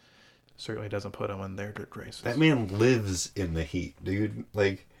certainly doesn't put him in their good graces. That man lives in the heat, dude.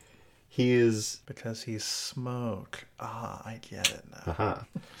 Like, he is... Because he's Smoke. Ah, I get it now.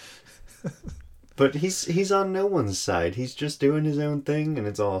 Uh-huh. But he's on no one's side. He's just doing his own thing, and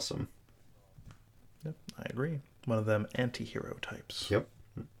it's awesome. Yep, I agree. One of them anti-hero types. Yep.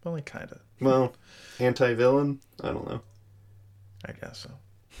 Only kind of. Well, anti-villain? I don't know. I guess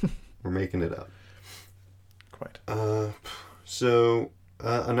so. We're making it up. Quite. So,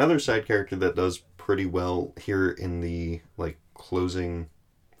 another side character that does pretty well here in the, like, closing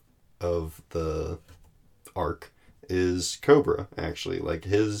of the arc is Cobra, actually. Like,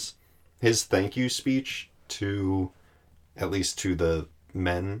 his thank you speech to, at least to the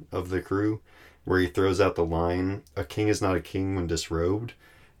men of the crew, where he throws out the line, "A king is not a king when disrobed,"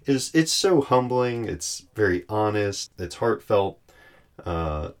 it's so humbling, it's very honest, it's heartfelt,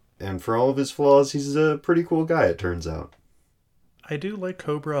 and for all of his flaws, he's a pretty cool guy, it turns out. I do like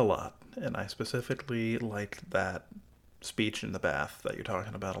Cobra a lot, and I specifically like that speech in the bath that you're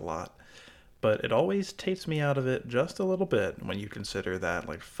talking about a lot. But it always takes me out of it just a little bit when you consider that,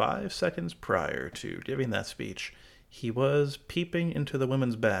 like, 5 seconds prior to giving that speech, he was peeping into the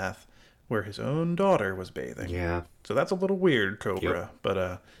women's bath where his own daughter was bathing. Yeah. So that's a little weird, Cobra. Yep.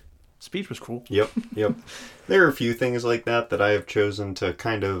 But speech was cool. Yep. There are a few things like that I have chosen to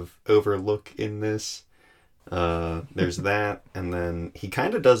kind of overlook in this. There's that, and then he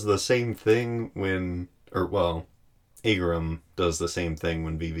kind of does the same thing when, Igaram does the same thing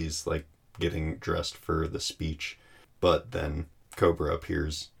when Vivi's, like, getting dressed for the speech, but then Cobra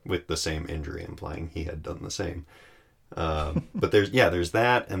appears with the same injury, implying he had done the same. But there's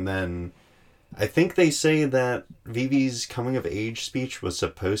that, and then I think they say that Vivi's coming of age speech was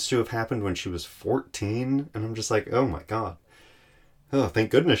supposed to have happened when she was 14, and I'm just like, oh my god. Oh, thank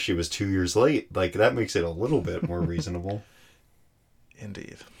goodness she was 2 years late. Like, that makes it a little bit more reasonable.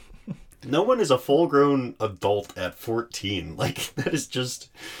 Indeed. No one is a full-grown adult at 14. Like, that is just...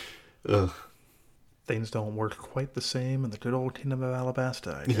 Ugh. Things don't work quite the same in the good old Kingdom of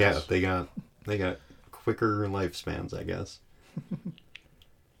Alabasta, I guess. Yeah, they got quicker lifespans, I guess.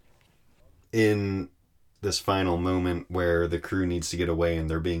 In this final moment where the crew needs to get away and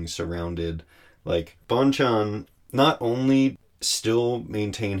they're being surrounded, Like, Bonchan not only still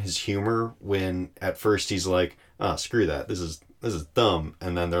maintain his humor when at first he's like, ah, screw that, this is dumb,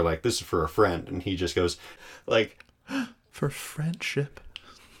 and then they're like, this is for a friend, and he just goes, like, For friendship.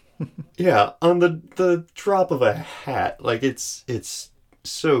 yeah, on the drop of a hat. Like, it's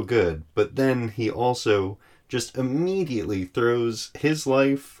so good. But then he also just immediately throws his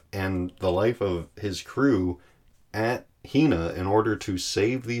life and the life of his crew at Hina in order to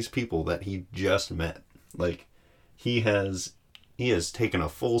save these people that he just met. Like, he has he has taken a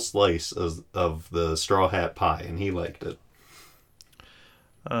full slice of the straw hat pie and he liked it.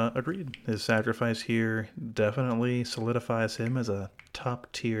 Agreed. His sacrifice here definitely solidifies him as a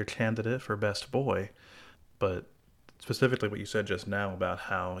top tier candidate for best boy. But specifically, what you said just now about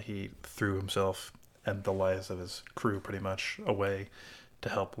how he threw himself and the lives of his crew pretty much away to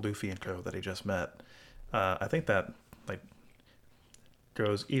help Luffy and co that he just met. I think that like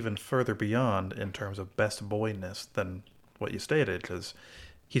goes even further beyond in terms of best boyness than what you stated, because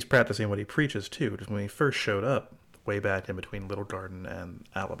he's practicing what he preaches too. Because when he first showed up, way back in between Little Garden and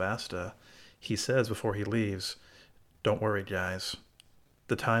Alabasta, he says before he leaves, "Don't worry, guys.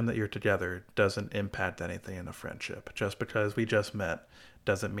 The time that you're together doesn't impact anything in a friendship. Just because we just met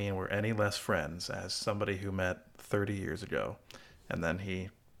doesn't mean we're any less friends as somebody who met 30 years ago." And then he,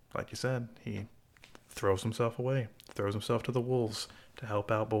 like you said, he throws himself away, throws himself to the wolves to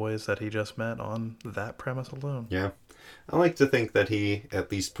help out boys that he just met on that premise alone. Yeah. I like to think that he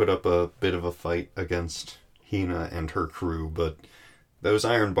at least put up a bit of a fight against Hina and her crew, but those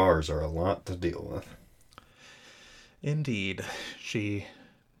iron bars are a lot to deal with. Indeed, she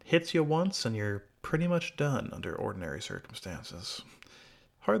hits you once and you're pretty much done under ordinary circumstances.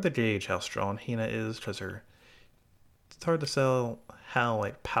 Hard to gauge how strong Hina is because it's hard to tell how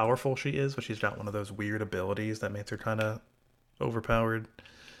like powerful she is, but she's got one of those weird abilities that makes her kind of overpowered.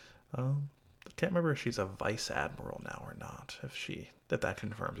 I can't remember if she's a vice admiral now or not. If that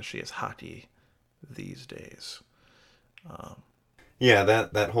confirms if she is Haki these days. Yeah,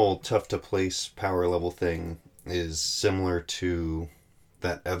 that whole tough to place power level thing is similar to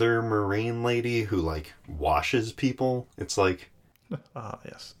that other marine lady who like washes people. It's like,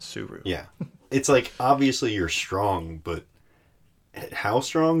 Yes, Suru. yeah. It's like obviously you're strong, but how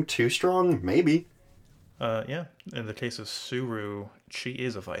strong? Too strong? Maybe. Yeah. In the case of Suru, she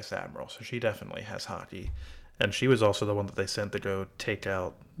is a vice admiral, so she definitely has Haki. And she was also the one that they sent to go take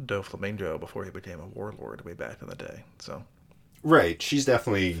out Doflamingo before he became a warlord way back in the day. So Right, she's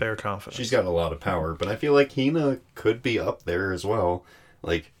definitely fair confidence. she's got a lot of power, but I feel like Hina could be up there as well.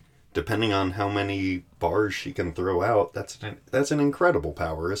 Like, depending on how many bars she can throw out, that's an incredible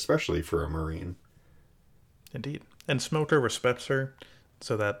power, especially for a marine. Indeed. And Smoker respects her,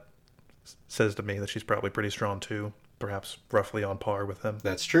 so that says to me that she's probably pretty strong too, perhaps roughly on par with him.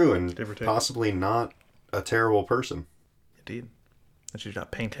 That's true, and Give or take. possibly not a terrible person. Indeed. And she's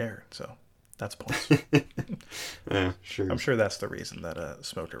got pink hair, so that's plus. Yeah, sure. I'm sure that's the reason that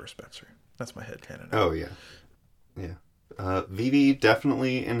Smoker respects her. That's my headcanon. Oh, yeah. Yeah. Vivi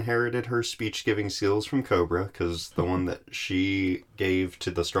definitely inherited her speech-giving skills from Cobra, because the one that she gave to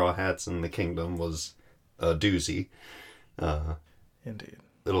the Straw Hats in the Kingdom was a doozy. Indeed.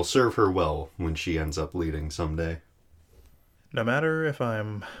 It'll serve her well when she ends up leading someday. No matter if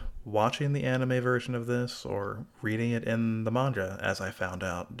I'm watching the anime version of this or reading it in the manga, as I found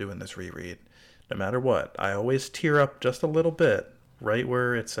out doing this reread, no matter what, I always tear up just a little bit right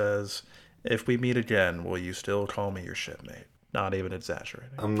where it says, "If we meet again, will you still call me your shipmate?" Not even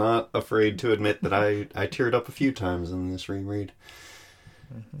exaggerating. I'm not afraid to admit that I teared up a few times in this reread.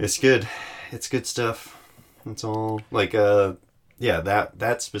 Mm-hmm. It's good. It's good stuff. It's all like yeah,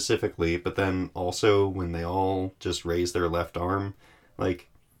 that specifically, but then also when they all just raise their left arm, like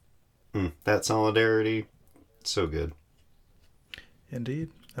that solidarity, so good.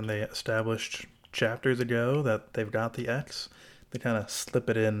 Indeed. And they established chapters ago that they've got the X. They kind of slip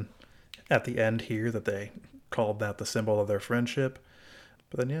it in at the end here that they called that the symbol of their friendship.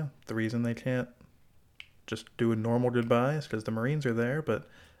 But then, yeah, the reason they can't just do a normal goodbye is because the Marines are there, but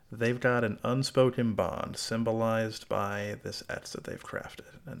they've got an unspoken bond symbolized by this X that they've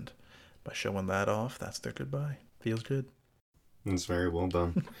crafted. And by showing that off, that's their goodbye. Feels good. It's very well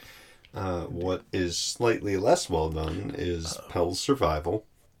done. What is slightly less well done is Pell's survival.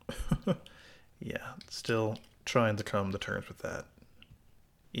 Yeah, still trying to come to terms with that,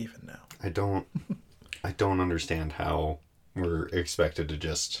 even now. I don't understand how we're expected to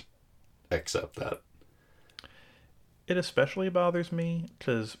just accept that. It especially bothers me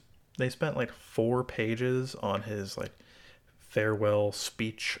because they spent like 4 pages on his like farewell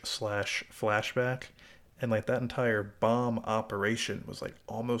speech / flashback, And like that entire bomb operation was like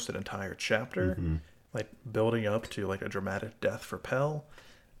almost an entire chapter, Mm-hmm. like building up to like a dramatic death for Pell.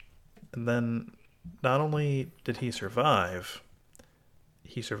 And then not only did he survived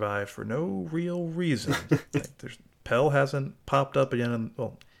for no real reason. Like Pell hasn't popped up again. And,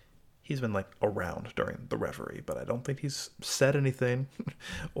 well, he's been like around during the reverie, but I don't think he's said anything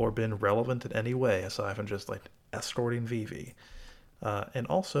or been relevant in any way aside from just like escorting Vivi. And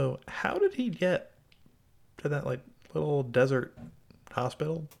also, how did he get to that like little desert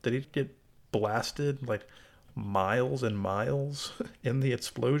hospital? Did he get blasted like miles and miles in the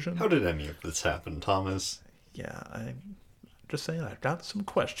explosion? How did any of this happen, Thomas? Yeah, I'm just saying I've got some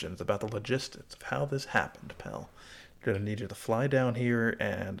questions about the logistics of how this happened, pal. Gonna need you to fly down here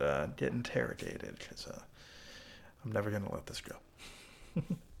and get interrogated, because I'm never gonna let this go.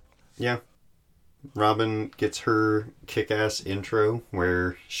 Yeah. Robin gets her kick-ass intro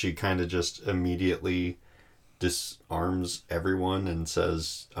where she kind of just immediately disarms everyone and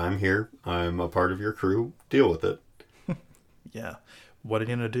says, I'm here. I'm a part of your crew. Deal with it. Yeah. What are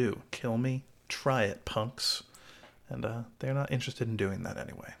you gonna do? Kill me? Try it, punks. And they're not interested in doing that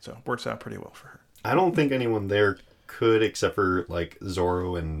anyway, so it works out pretty well for her. I don't think anyone there could, except for like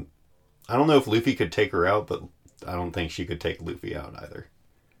Zoro, and I don't know if Luffy could take her out, but I don't think she could take Luffy out either.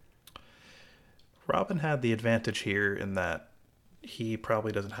 Robin had the advantage here in that he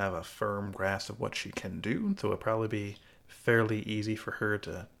probably doesn't have a firm grasp of what she can do, so it'll probably be fairly easy for her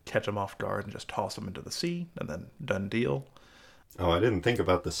to catch him off guard and just toss him into the sea, and then done deal. Oh, I didn't think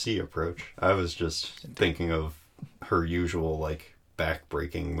about the sea approach. I was just thinking of her usual like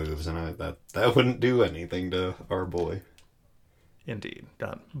back-breaking moves, and that wouldn't do anything to our boy. Indeed.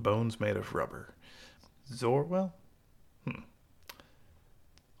 Got bones made of rubber. Zoro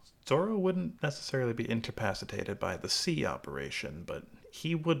wouldn't necessarily be incapacitated by the sea operation, but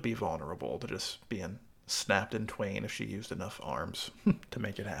he would be vulnerable to just being snapped in twain if she used enough arms to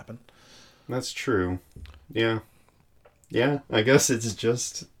make it happen. That's true. Yeah. Yeah, I guess it's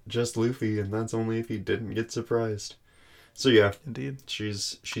just Luffy, and that's only if he didn't get surprised. So yeah, Indeed.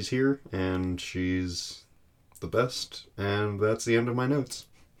 she's here, and she's the best, and that's the end of my notes.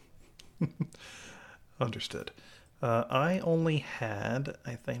 Understood. I only had,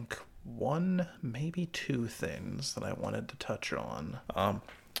 I think, one, maybe two things that I wanted to touch on.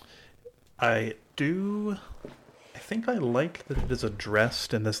 I think I like that it is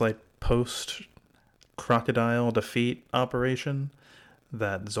addressed in this like post-crocodile defeat operation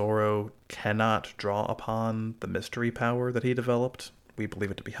that Zoro cannot draw upon the mystery power that he developed. We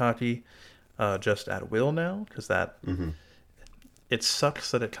believe it to be Haki, just at will now, because that... Mm-hmm. It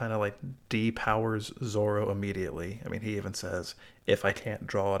sucks that it kind of like depowers Zoro immediately. I mean, he even says, if I can't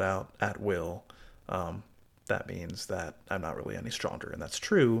draw it out at will, that means that I'm not really any stronger. And that's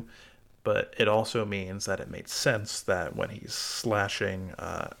true, but it also means that it makes sense that when he's slashing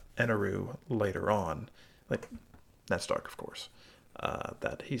Eneru later on, like, that's Stark, of course,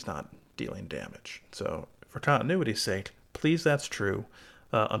 that he's not dealing damage. So for continuity's sake, please, that's true.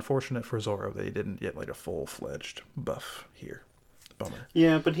 Unfortunate for Zoro that he didn't get like a full-fledged buff here. Bummer.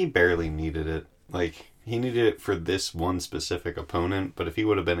 Yeah, but he barely needed it. Like, he needed it for this one specific opponent, but if he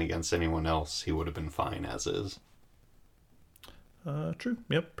would have been against anyone else, he would have been fine as is. True.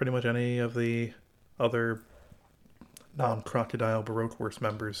 Yep, pretty much any of the other non-Crocodile Baroque Works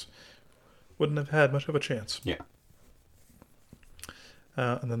members wouldn't have had much of a chance. Yeah.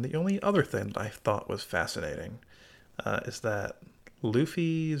 And then the only other thing that I thought was fascinating is that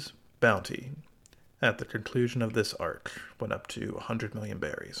Luffy's bounty at the conclusion of this arc went up to 100 million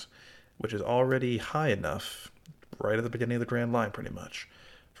berries, which is already high enough, right at the beginning of the Grand Line pretty much,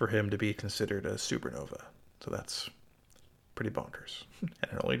 for him to be considered a supernova. So that's pretty bonkers.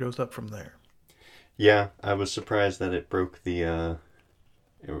 And it only goes up from there. Yeah, I was surprised that it broke the,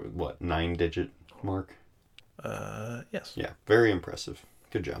 9-digit mark? Yes. Yeah, very impressive.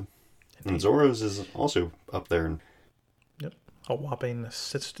 Good job. Indeed. And Zoro's is also up there. Yep. A whopping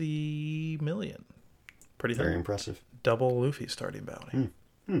 60 million. Pretty Very high. impressive. Double Luffy's starting bounty.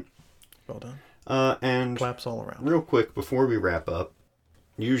 Well done. And Claps all around. real quick, before we wrap up,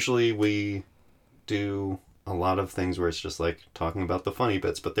 usually we do a lot of things where it's just like talking about the funny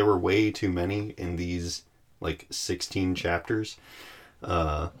bits, but there were way too many in these like 16 chapters.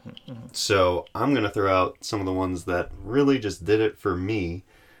 So I'm going to throw out some of the ones that really just did it for me,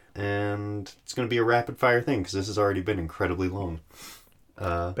 and it's going to be a rapid fire thing because this has already been incredibly long.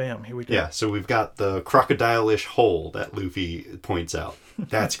 Bam, here we go. Yeah, so we've got the crocodile-ish hole that Luffy points out.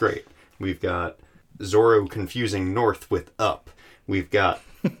 That's great. We've got Zoro confusing north with up. We've got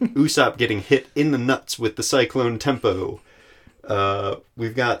Usopp getting hit in the nuts with the cyclone tempo.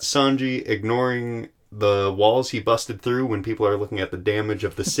 We've got Sanji ignoring the walls he busted through when people are looking at the damage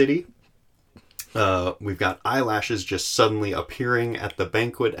of the city. We've got eyelashes just suddenly appearing at the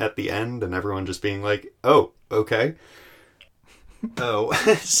banquet at the end, and everyone just being like, oh, okay. Oh,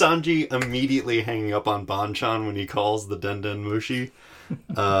 Sanji immediately hanging up on Bonchan when he calls the Den Mushi.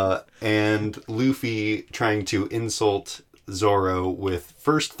 And Luffy trying to insult Zoro with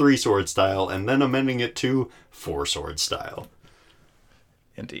first 3-sword style and then amending it to 4-sword style.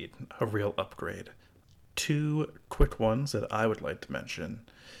 Indeed, a real upgrade. 2 quick ones that I would like to mention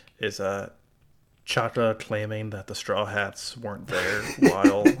is Chaka claiming that the Straw Hats weren't there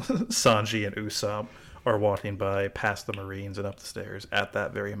while Sanji and Usopp are walking by past the Marines and up the stairs at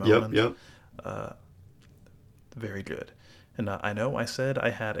that very moment. Yep. Very good. And I know I said I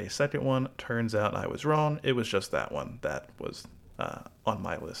had a second one. Turns out I was wrong. It was just that one that was on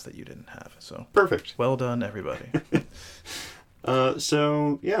my list that you didn't have. So Perfect. Well done, everybody.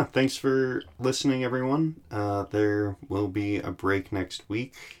 So, yeah, thanks for listening, everyone. There will be a break next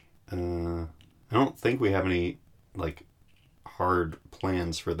week. I don't think we have any, hard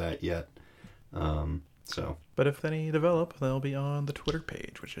plans for that yet. But if any develop, they'll be on the Twitter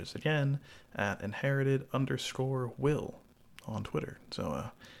page, which is, again, at inherited_will on Twitter.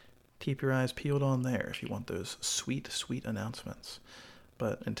 So keep your eyes peeled on there if you want those sweet, sweet announcements.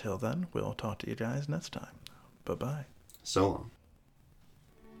 But until then, we'll talk to you guys next time. Bye-bye. So long.